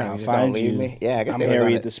 damn, I'll you just gonna find leave you. me? Yeah, I guess I'm they was on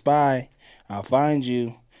Harriet it. the spy. I'll find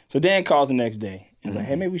you. So Dan calls the next day. He's like,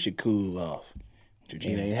 "Hey, maybe we should cool off.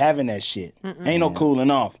 Georgina ain't having that shit. Ain't no cooling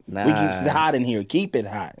off. We keep it hot in here. Keep it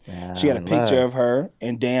hot." She got a I'm in picture love. of her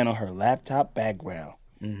and Dan on her laptop background.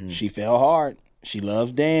 She fell hard. She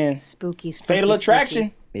loves Dan. Spooky, spooky. Fatal spooky.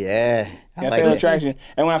 Attraction. Yeah. I Yeah, like Fatal it. Attraction.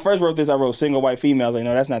 And when I first wrote this, I wrote single white females. Like,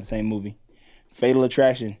 no, that's not the same movie. Fatal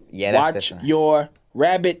Attraction. Yeah, that's Watch different. your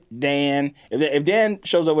rabbit, Dan. If Dan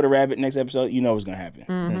shows up with a rabbit next episode, you know what's gonna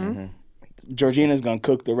happen. Georgina's gonna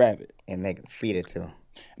cook the rabbit, And feed it to him.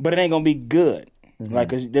 but it ain't gonna be good. Like,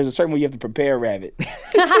 'cause there's a certain way you have to prepare rabbit.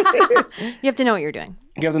 You have to know what you're doing.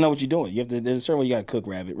 You have to know what you're doing. There's a certain way you gotta cook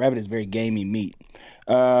rabbit. Rabbit is very gamey meat.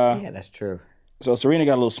 Yeah, that's true. So Serena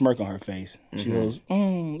got a little smirk on her face. She goes,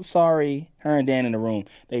 "Sorry." Her and Dan in the room.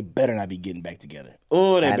 They better not be getting back together.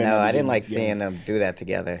 Oh, they I better know. not be I getting didn't like back together. seeing them do that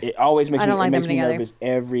together. It always makes I me, don't like it makes them me together. nervous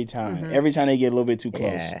every time. Every time they get a little bit too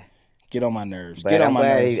close. Yeah. Get on my nerves. But Get on I'm my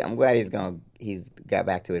glad nerves. I'm glad he's got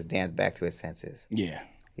back to his senses. Yeah,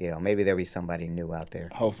 You know, maybe there'll be somebody new out there.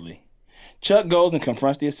 hopefully. Chuck goes and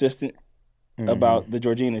confronts the assistant about the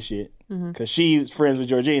Georgina shit. Because she's friends with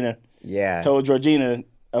Georgina. Yeah. Told Georgina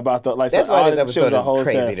about the, like, That's so why all this the episode shows a is whole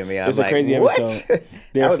crazy set. to me. I was It's a like, crazy what? episode.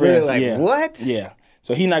 They're I was literally friends. like, Yeah. what? Yeah.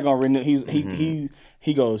 So he's not gonna renew.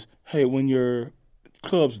 He goes, "Hey, when your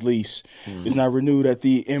club's lease is not renewed at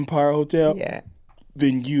the Empire Hotel, Yeah.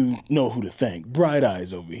 then you know who to thank. Bright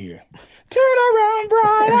Eyes over here. Turn around,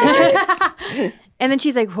 Bright Eyes." And then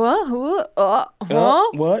she's like, "What?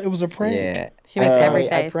 What? It was a prank. Yeah. She makes every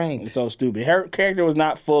I face. pranked. It's so stupid. Her character was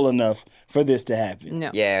not full enough for this to happen.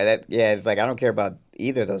 No. Yeah, it's like I don't care about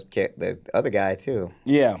either of those. The other guy too.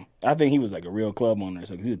 Yeah, I think he was like a real club owner.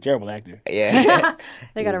 So he's a terrible actor. Yeah,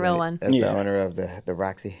 They got a real one. That's Yeah. the owner of the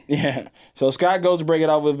Roxy. Yeah. So Scott goes to break it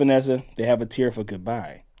off with Vanessa. They have a tearful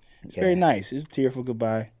goodbye. It's very nice. It's a tearful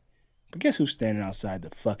goodbye. But guess who's standing outside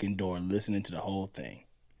the fucking door listening to the whole thing?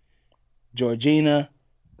 Georgina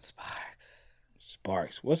Sparks.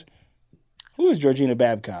 Who is Georgina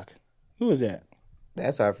Babcock? Who is that?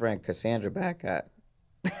 That's our friend Cassandra Bacot.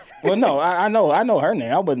 Well, no, I know her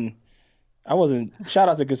name. I wasn't. Shout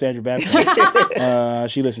out to Cassandra Babcock.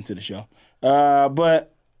 She listened to the show.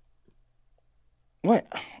 But what?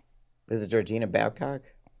 Is it Georgina Babcock?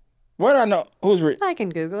 What do I know? I can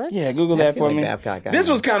Google it. Yeah, Google That's that the for only me. Babcock I This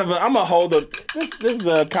know. was kind of I'm gonna hold up. This is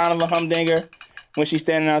a kind of a humdinger when she's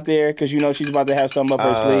standing out there because you know she's about to have something up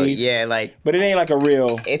her sleeve. Yeah, like But it ain't like a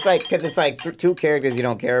real. it's like because it's like two characters you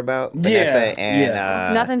don't care about. Vanessa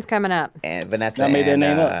and Nothing's coming up. and Vanessa I made that and,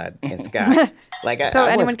 name up. and Scott. Like So I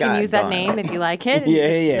want anyone can Scott use that gone. name if you like it.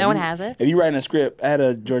 Yeah. No one has it. If you writing a script, add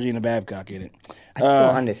a Georgina Babcock in it. I just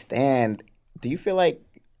don't understand. Do you feel like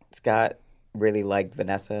Scott really liked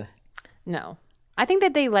Vanessa? No. I think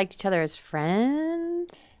that they liked each other as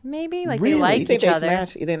friends, maybe. Like Really? they You liked think each they other.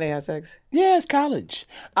 smashed? You think they had sex? Yeah, it's college.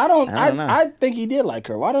 I don't know. I think he did like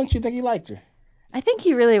her. Why don't you think he liked her? I think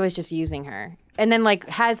he really was just using her, and then like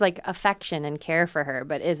has like affection and care for her,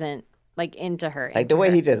 but isn't like into her. Like the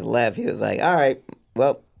way he just left, he was like, "All right,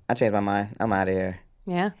 well, I changed my mind. I'm out of here."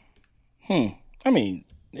 Yeah. I mean,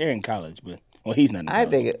 they're in college, but he's not. In I college.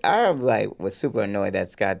 think I was super annoyed that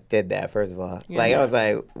Scott did that. First of all, like I was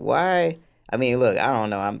like, "Why?" I mean, look, I don't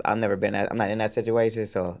know. I've never been. I'm not in that situation,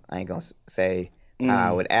 so I ain't gonna say how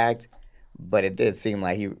I would act. But it did seem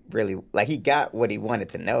like he really he got what he wanted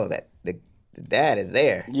to know, that the dad is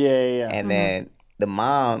there. Yeah. And then the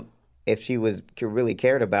mom, if she really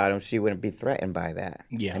cared about him, she wouldn't be threatened by that.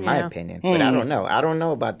 Yeah. In my opinion. But I don't know. I don't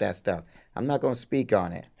know about that stuff. I'm not going to speak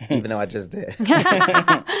on it, even though I just did.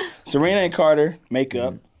 Serena and Carter make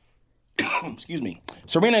up. Excuse me.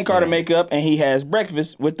 Serena and Carter make up, and he has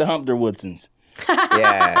breakfast with the Humpter Woodsons.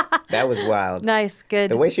 Yeah, that was wild. Nice, good.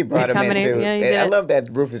 The way she brought him Company. into, Yeah, you did I it. love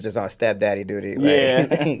that Rufus just on stepdaddy duty. Like, Yeah.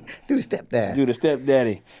 do the stepdad. Do the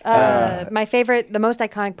stepdaddy. My favorite, the most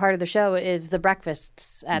iconic part of the show is the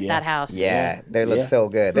breakfasts at that house. Yeah, they look Yeah. so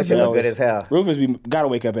good. They should look good as hell. Rufus, we gotta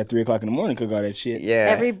wake up at 3:00 in the morning, cook all that shit. Yeah.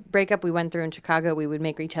 Every breakup we went through in Chicago, we would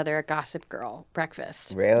make each other a Gossip Girl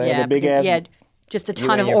breakfast. Really? Yeah, Like a big ass- Yeah, just a ton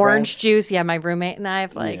and of your orange friends? juice. Yeah, my roommate and I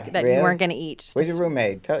that Really? you weren't gonna eat. Just Where's your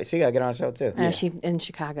roommate? She got to get on the show, too. She in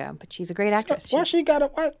Chicago, but she's a great actress. Why she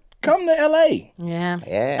gotta come to L.A.? Yeah.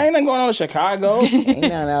 Yeah. Ain't nothing going on in Chicago. Ain't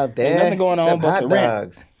nothing out there. nothing going on except but hot the rent.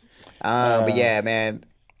 dogs. But yeah, man,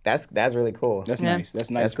 that's really cool. That's Yeah. nice.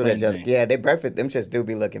 That's nice. That's cool. friend That thing. yeah, they breakfast. Them shits do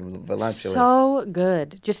be looking voluptuous. So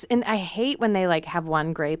good. And I hate when they like have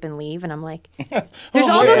one grape and leave, and I'm like, there's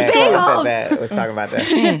Oh, all yeah. those Yeah, bagels. let's talk about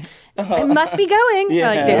that. It must be going. Yeah,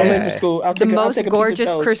 Like, I'm there's late for school. I'll the take I'll most take a piece of gorgeous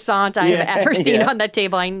toast. croissant I have ever seen Yeah. on that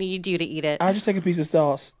table. I need you to eat it. I'll just take a piece of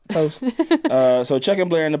toast. So Chuck and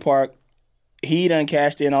Blair in the park. He done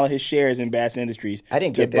cashed in all of his shares in Bass Industries. I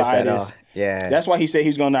didn't to get this buy at all. Yeah. That's why he said he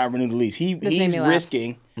was going to not renew the lease. made He's me laugh.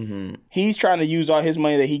 risking. He's trying to use all his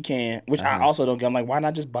money that he can, which I also don't get. I'm like, why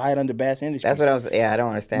not just buy it under Bass Industries? That's what I was. Yeah, I don't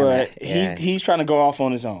understand But that. Yeah. he's trying to go off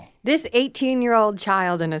on his own. This 18-year-old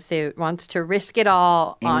child in a suit wants to risk it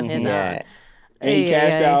all on his own. Yeah. And he Ay,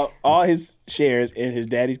 cashed ay, ay. out all his shares in his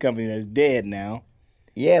daddy's company that's dead now.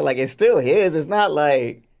 Yeah, like it's still his. It's not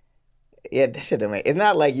like. Yeah, that shit don't make. It's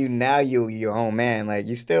not like you're your own man. Like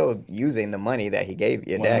you still using the money that he gave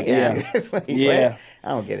your dad. yeah. Gave you. It's like, Yeah. what? I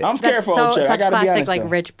don't get it. I'm scared That's for old Chuck. I such gotta be classic honest, like though.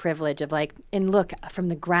 rich privilege of like, and look, from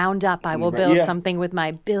the ground up, I will build yeah. something with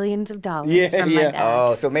my billions of dollars Yeah, from my yeah. dad.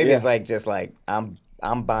 Oh, so maybe Yeah. it's like just like I'm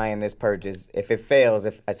buying this purchase. If it fails,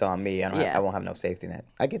 if it's on me, Yeah. I won't have no safety net.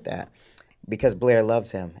 I get that because Blair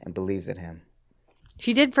loves him and believes in him.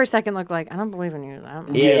 She did for a second look like, I don't believe in you. I don't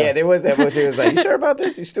know. Yeah, there was that when she was like, "You sure about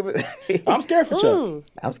this? You stupid." I'm scared for Chuck. Ooh.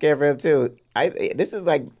 I'm scared for him too. This is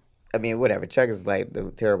like, I mean, whatever. Chuck is like the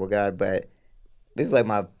terrible guy, but this is like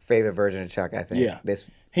my favorite version of Chuck. I think. Yeah.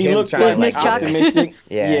 He He looked trying to, Business like, Chuck. optimistic.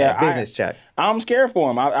 Yeah, business Chuck. I'm scared for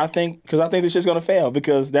him. I think because I think this shit's gonna fail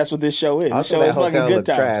because that's what this show is. This Also, show that is fucking hotel good looked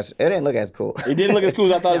times. trash. It didn't look as cool. It didn't look as cool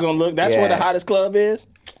as I thought it was gonna look. That's where the Yeah. hottest club is.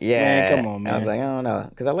 Yeah, Man, come on, I was man. like, I don't know,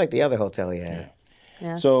 because I like the other hotel he had.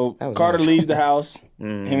 Yeah. So was Carter nice. leaves the house.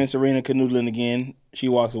 Him and Serena canoodling again. She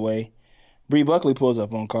walks away. Bree Buckley pulls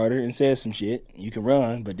up on Carter and says some shit. You can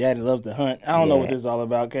run, but Daddy loves to hunt. I don't know what this is all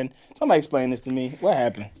about. Can somebody explain this to me? What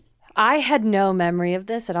happened? I had no memory of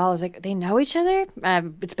this at all. I was like, they know each other?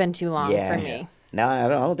 It's been too long Yeah. for me. No, I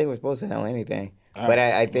don't think we're supposed to know anything. But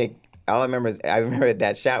I think all I remember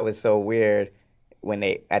that shot was so weird when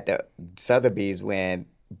they at the Sotheby's when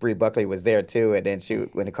Bree Buckley was there too, and then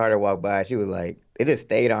when the Carter walked by, she was like, it just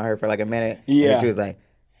stayed on her for like a minute. Yeah. and she was like,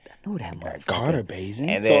 I know that motherfucker. Carter Bazin.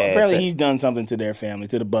 And So then apparently to- he's done something to their family,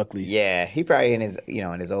 to the Buckleys. Yeah, he probably in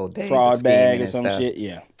his old days of Fraud bag scheming or and some stuff. shit.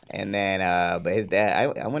 Yeah. And then, but his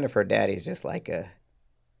dad, I wonder if her daddy's just like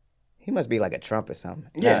he must be like a Trump or something.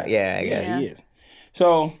 Yeah. Yeah, I guess. Yeah. He is.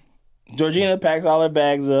 So Georgina packs all her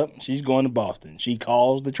bags up. She's going to Boston. She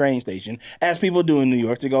calls the train station, as people do in New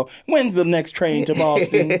York, to go, when's the next train to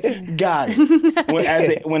Boston? Got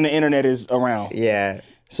it. When the internet is around. Yeah.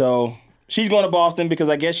 So she's going to Boston because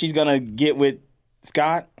I guess she's going to get with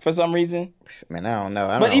Scott for some reason. Man, I don't know.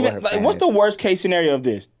 I don't But know even what her like, plan what's is. the worst case scenario of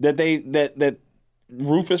this? That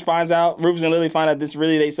Rufus finds out, Rufus and Lily find out this is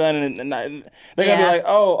really their son, and they're gonna be Yeah. like,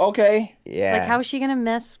 "Oh, okay." Yeah. Like, how is she going to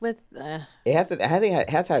mess with... It has to. I think it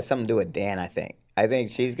has to have something to do with Dan. I think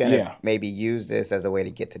she's gonna Yeah. maybe use this as a way to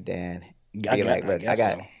get to Dan. I Be gu- like, I look, guess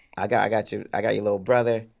so. I got your little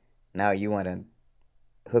brother. Now you want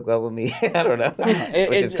to hook up with me? I don't know,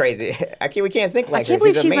 which is crazy. We can't think like I can't her.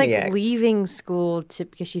 believe She's a she's like maniac. leaving school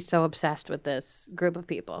because she's so obsessed with this group of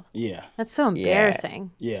people. Yeah, That's so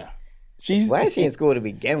embarrassing. yeah. Why is she in school to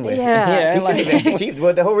begin with? Yeah.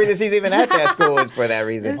 Well, the whole reason she's even at that school is for that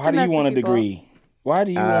reason. Why do you want a Domestic people. degree? Why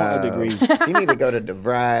do you want a degree? She need to go to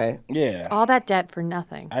DeVry. Yeah. All that debt for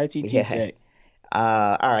nothing. ITT Yeah. Tech.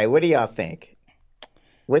 All right, what do y'all think?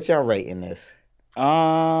 What's y'all rating this?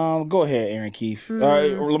 Go ahead, Erin Keif.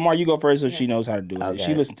 Lamar, you go first so she knows how to do it. Okay.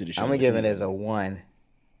 She listened to the show. I'm gonna give it as a 1.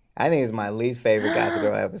 I think it's my least favorite Gossip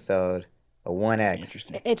Girl episode. A 1X.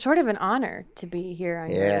 Interesting. It's sort of an honor to be here on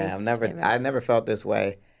your Yeah, least I never felt this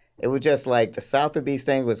way. It was just like the Sotheby's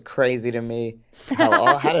thing was crazy to me.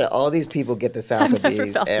 How did all these people get to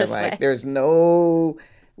Sotheby's? felt And this like, way. there's no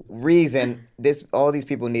reason all these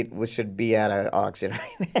people should be at an auction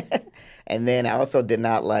right now. And then I also did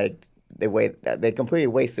not like the way they completely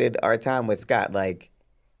wasted our time with Scott. Like,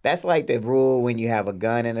 that's like the rule when you have a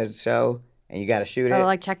gun in a show and you got to shoot it. Oh,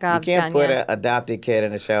 like Chekhov's You can't gun, put yeah. an adopted kid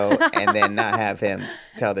in a show and then not have him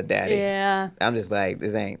tell the daddy. Yeah. I'm just like,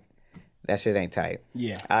 that shit ain't tight.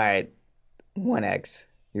 Yeah. All right, 1X.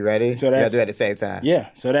 You ready? So you gotta that's- do it at the same time. Yeah.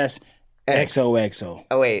 So that's X. XOXO.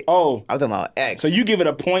 Oh wait. Oh, I'm talking about X. so you give it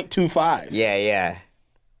a 0.25. Yeah.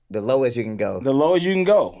 The lowest you can go. The lowest you can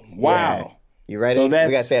go. Wow. Yeah. You ready? So we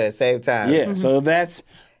that's- gotta say it at the same time. Yeah. So that's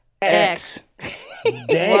X.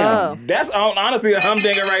 Damn. Whoa. That's honestly a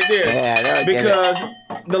humdinger right there. Yeah, that was Because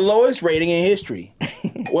the lowest rating in history.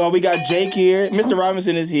 Well, we got Jake here. Mr.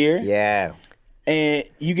 Robinson is here. Yeah. And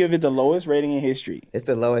you give it the lowest rating in history. It's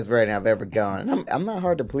the lowest rating I've ever gone. And I'm not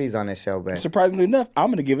hard to please on this show, but Surprisingly enough, I'm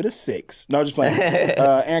going to give it a 6. No, just playing.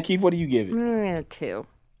 Aaron Keith, what do you give it? A 2.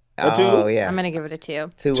 A 2? oh yeah, I'm going to give it a 2.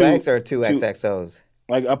 2X or 2XXOs.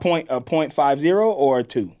 Like a 0.50 or a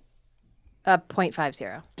 2? A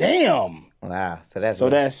 0.50. Damn. Wow. So that's So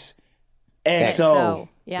that's XO. So,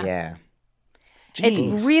 yeah. yeah. It's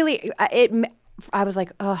really, I was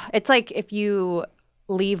like, oh, it's like if you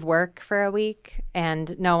leave work for a week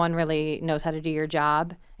and no one really knows how to do your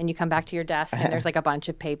job and you come back to your desk and there's like a bunch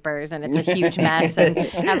of papers and it's a huge mess and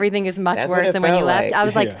everything is much That's what worse it than when you felt left. like. I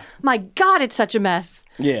was like, Yeah. my God, it's such a mess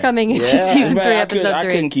Yeah. coming into Yeah. season But 3, I episode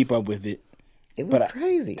 3. couldn't keep up with it. It was But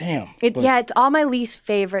crazy. Damn. Yeah, it's all my least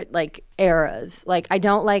favorite like eras. Like I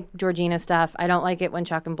don't like Georgina stuff. I don't like it when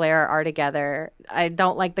Chuck and Blair are together. I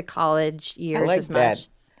don't like the college I years like as that. much.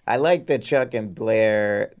 I like that Chuck and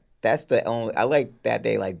Blair. That's the only. I like that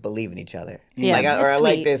they like believe in each other. Yeah, Like, I it's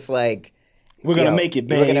like sweet. this. Like We're going to yo, make it,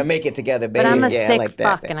 babe. We're gonna make it together, babe. But I'm a yeah, sick I like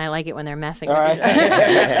that fuck, and I like it when they're messing All with right. each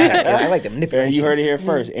other. I like the Aaron, manipulations. you heard it here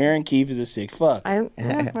first. Aaron Keith is a sick fuck.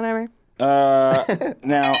 Whatever.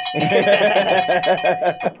 Now,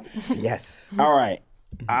 Yes. all right.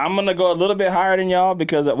 I'm going to go a little bit higher than y'all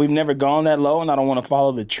because we've never gone that low and I don't want to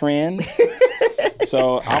follow the trend.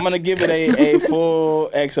 So I'm going to give it a full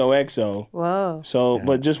XOXO. Whoa. So,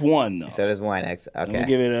 but just one though. So there's 1X. I'm gonna Okay.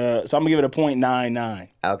 give it a 0.99.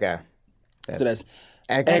 Okay. So that's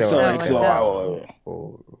XOXO.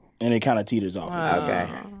 XOXO. And it kind of teeters off. Okay.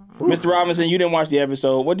 Mr. Robinson, you didn't watch the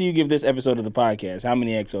episode. What do you give this episode of the podcast? How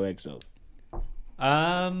many XOXOs?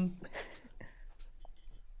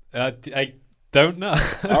 I don't know.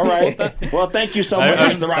 All right. Well, thank you so I much,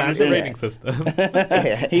 don't Mr. understand Robinson. the rating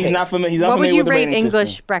system. He's not familiar. He's not What would familiar you with the rate rating English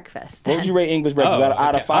system. breakfast? What would you rate English breakfast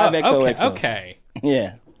out of 5 XOXOs? Okay.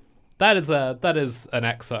 Yeah. That is an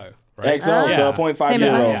XO, right? XO. Yeah. So a 0.50. Same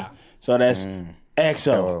as mine. Yeah. So that's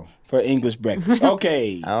XO for English breakfast.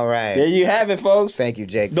 Okay. All right. There you have it, folks. Thank you,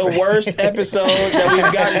 Jake. The worst episode that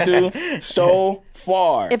we've gotten to so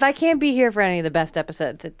far. If I can't be here for any of the best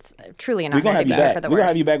episodes, it's truly an We're honor gonna to have be you here back. for the We're gonna worst.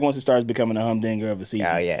 have you back once it starts becoming a humdinger of the season.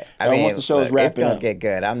 Oh yeah. I mean, once the show's look, wrapping it's gonna up. get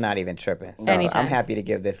good. I'm not even tripping. So Anytime. I'm happy to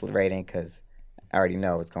give this rating because I already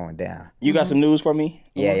know what's going down. You got some news for me?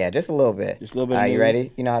 Yeah, just a little bit. Just a little bit of Are you news.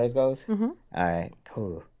 ready? You know how this goes? Mm-hmm. All right,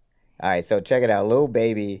 cool. All right, so check it out. Lil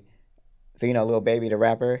Baby. So you know Lil Baby, the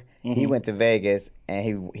rapper. He went to Vegas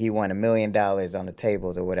and he won $1 million on the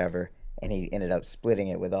tables or whatever, and he ended up splitting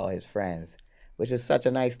it with all his friends, which is such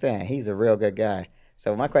a nice thing. He's a real good guy.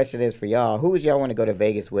 So my question is for y'all: who would y'all want to go to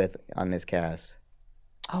Vegas with on this cast?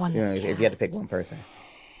 Oh, on You this know, if you had to pick one person.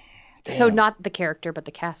 So not the character, but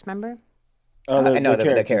the cast member? Oh, I know the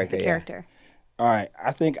character. The yeah. character. All right.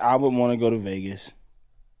 I think I would want to go to Vegas.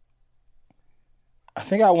 I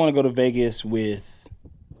think I want to go to Vegas with.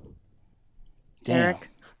 Damn. Eric.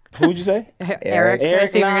 Who would you say? Eric. I Eric,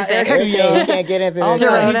 assume nah, you're saying Eric's too Eric. young. He can't get into Oh, this. no,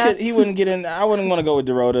 Dorota. he wouldn't get in. I wouldn't want to go with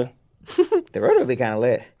Dorota. The road would be kind of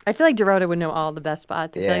lit. I feel like Dorota would know all the best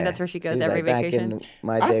spots. I feel like Yeah. that's where she goes She's every like, vacation. Back in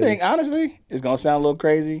my I days. think, honestly, it's going to sound a little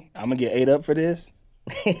crazy. I'm going to get ate up for this.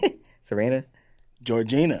 Serena.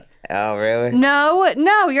 Georgina. Oh, really?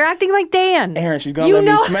 No, you're acting like Dan. Erin, she's gonna let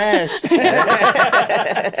me smash. She's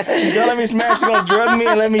gonna let me smash. She's gonna drug me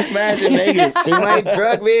and let me smash in Vegas. She might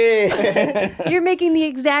drug me. You're making the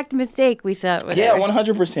exact mistake we said with Yeah, her.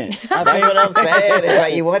 100%. That's what I'm saying. It's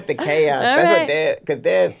like you want the chaos. All That's right. what Dad, because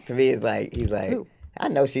Dad to me is like, he's like, I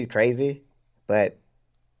know she's crazy, but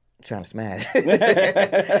I'm trying to smash.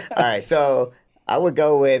 All right, so I would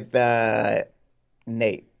go with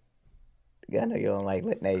Nate. I know you don't like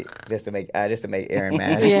Nate just to make Aaron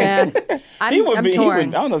mad. Yeah. I'm torn.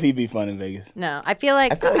 I don't know if he'd be fun in Vegas. No, I feel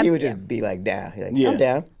like he would just be like down. He's like, Yeah. I'm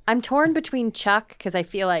down. I'm torn between Chuck because I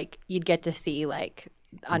feel like you'd get to see like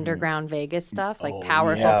underground Vegas stuff, like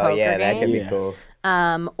powerful Oh poker yeah, that could games. be cool.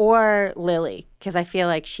 Or Lily because I feel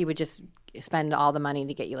like she would just spend all the money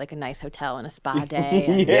to get you like a nice hotel and a spa day.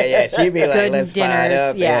 And Yeah, she'd be like, Good let's fire it dinners,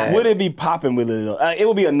 up. yeah. Would it be popping with Lily? It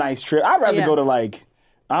would be a nice trip. I'd rather Yeah. go to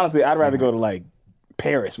honestly, I'd rather go to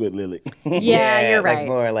Paris with Lily. Yeah, you're like right.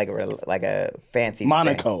 more like a fancy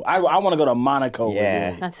Monaco. thing. I want to go to Monaco with Yeah.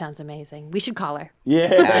 Lily. That sounds amazing. We should call her. Yeah.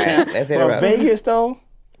 All right, let's hit her But up. Vegas though,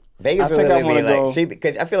 Vegas I would think I really be wanna like go-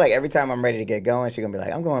 because I feel like every time I'm ready to get going, she's gonna be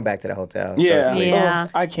like, I'm going back to the hotel. Go to yeah. sleep. Yeah.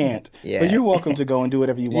 I can't. Yeah. But you're welcome to go and do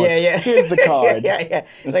whatever you want. Yeah. Here's the card. yeah.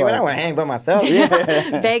 It's Like, like- I don't want to hang by myself.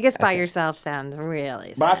 Vegas by yourself sounds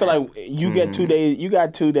really. But I feel like you Mm-hmm. get 2 days. You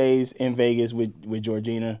got 2 days in Vegas with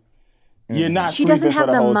Georgina. You're not She sleeping doesn't for have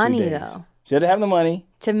the the whole money, 2 days. though. She doesn't have the money.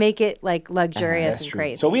 to make it like luxurious That's and true.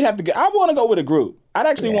 crazy. So we'd have to go. I want to go with a group. I'd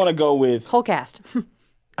actually want to go with. whole cast.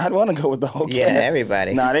 I'd want to go with the whole. Yeah, cast.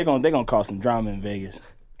 everybody. Nah, they're gonna cause some drama in Vegas.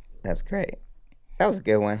 That's great. That was a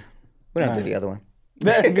good one. We don't do the other one.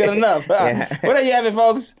 That's good enough. Yeah. Well, there you have it,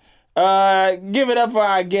 folks. Give it up for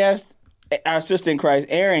our guest, our sister in Christ,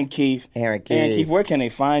 Erin Keif. Erin Keif. Erin Keif, where can they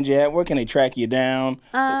find you at? Where can they track you down?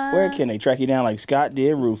 Where can they track you down like Scott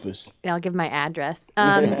did Rufus? I'll give my address.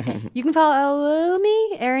 You can follow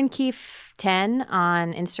me, Erin Keif 10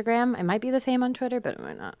 on Instagram. It might be the same on Twitter, but it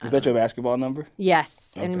might not. Is that your basketball number?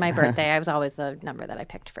 Yes, and my birthday. I was always the number that I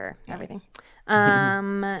picked for everything.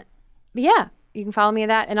 But yeah, you can follow me at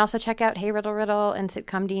that, and also check out Hey Riddle Riddle and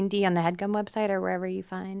Sitcom D&D on the HeadGum website or wherever you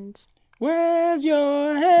find. Where's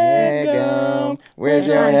your head gum? Where's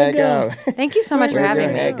your head go? Thank you so much for Where's having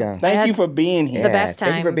your me. head go? Thank you for being here. The best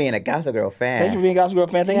Thank you for time. being a Gossip Girl fan. Thank you for being a Gossip Girl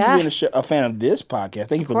fan. Thank you Yeah. for being a fan of this podcast.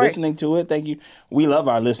 Thank you for course. listening to it. Thank you. We love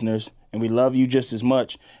our listeners, and we love you just as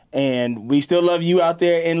much. And we still love you out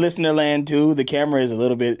there in listener land, too. The camera is a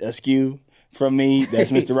little bit askew from me.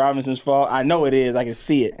 That's Mr. Robinson's fault. I know it is. I can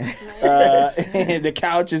see it. The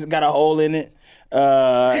couch has got a hole in it.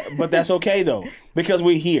 But that's okay, though, because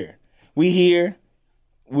we're here. We here.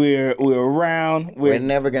 We're around. We're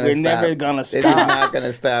never gonna We're stop. never gonna This is stop. not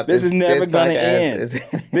gonna stop. This is never going to podcast end. is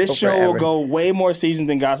gonna This go show will forever. go way more seasons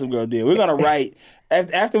than Gossip Girl did. We're going to write,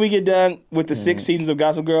 after we get done with the 6 seasons of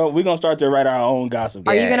Gossip Girl, we're going to start to write our own Gossip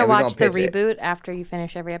Girl. Are you Yeah, going to and we're watch gonna the pitch it. reboot after you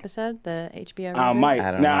finish every episode, the HBO reboot? I might.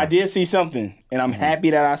 I don't Now, know. I did see something, and I'm happy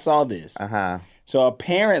that I saw this. Uh-huh. So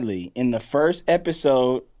apparently, in the first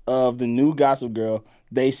episode of the new Gossip Girl,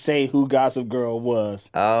 they say who Gossip Girl was.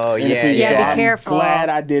 Oh, in the yeah, preview. Yeah, So be I'm careful. glad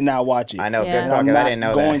I did not watch it. I know. Yeah. Good I'm fuck. not I didn't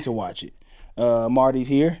know going that. to watch it. Marty's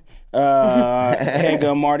here.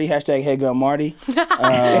 Headgun Marty. Hashtag Headgun Marty.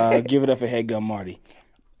 Give it up for Headgun Marty.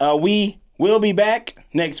 We will be back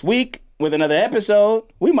next week with another episode.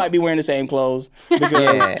 We might be wearing the same clothes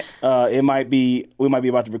because we might be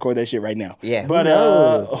about to record that shit right now. Yeah, who but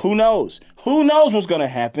knows? who knows? Who knows what's gonna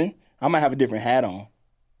happen? I might have a different hat on.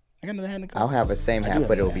 I got another hat in the car. I'll have the same hat,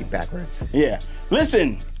 but it'll be backwards. Yeah.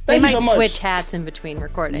 Listen. They Thank might you so much. switch hats in between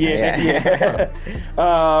recordings. Yeah.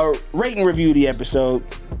 Rate and review the episode.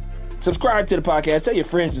 Subscribe to the podcast. Tell your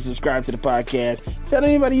friends to subscribe to the podcast. Tell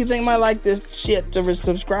anybody you think might like this shit to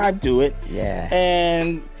subscribe to it. Yeah.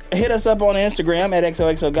 And hit us up on Instagram at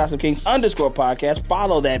XOXOGossipKings_podcast.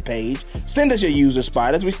 Follow that page. Send us your user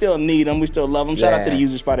spiders. We still need them. We still love them. Shout out to the Yeah.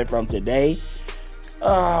 user spider from today.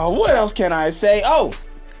 What else can I say? Oh.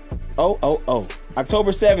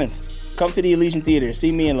 October 7th. Come to the Elysian Theater.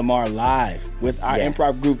 See me and Lamar live with our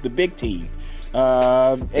improv group, The Big Team.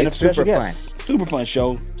 And It's a special super guest. Super fun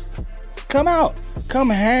show. Come out. Come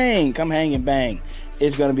hang and bang.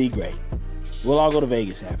 It's going to be great. We'll all go to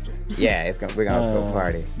Vegas after. Yeah, we're gonna go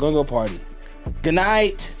party. Gonna go party. Good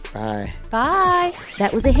night. Bye. Bye.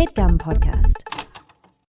 That was a HeadGum podcast.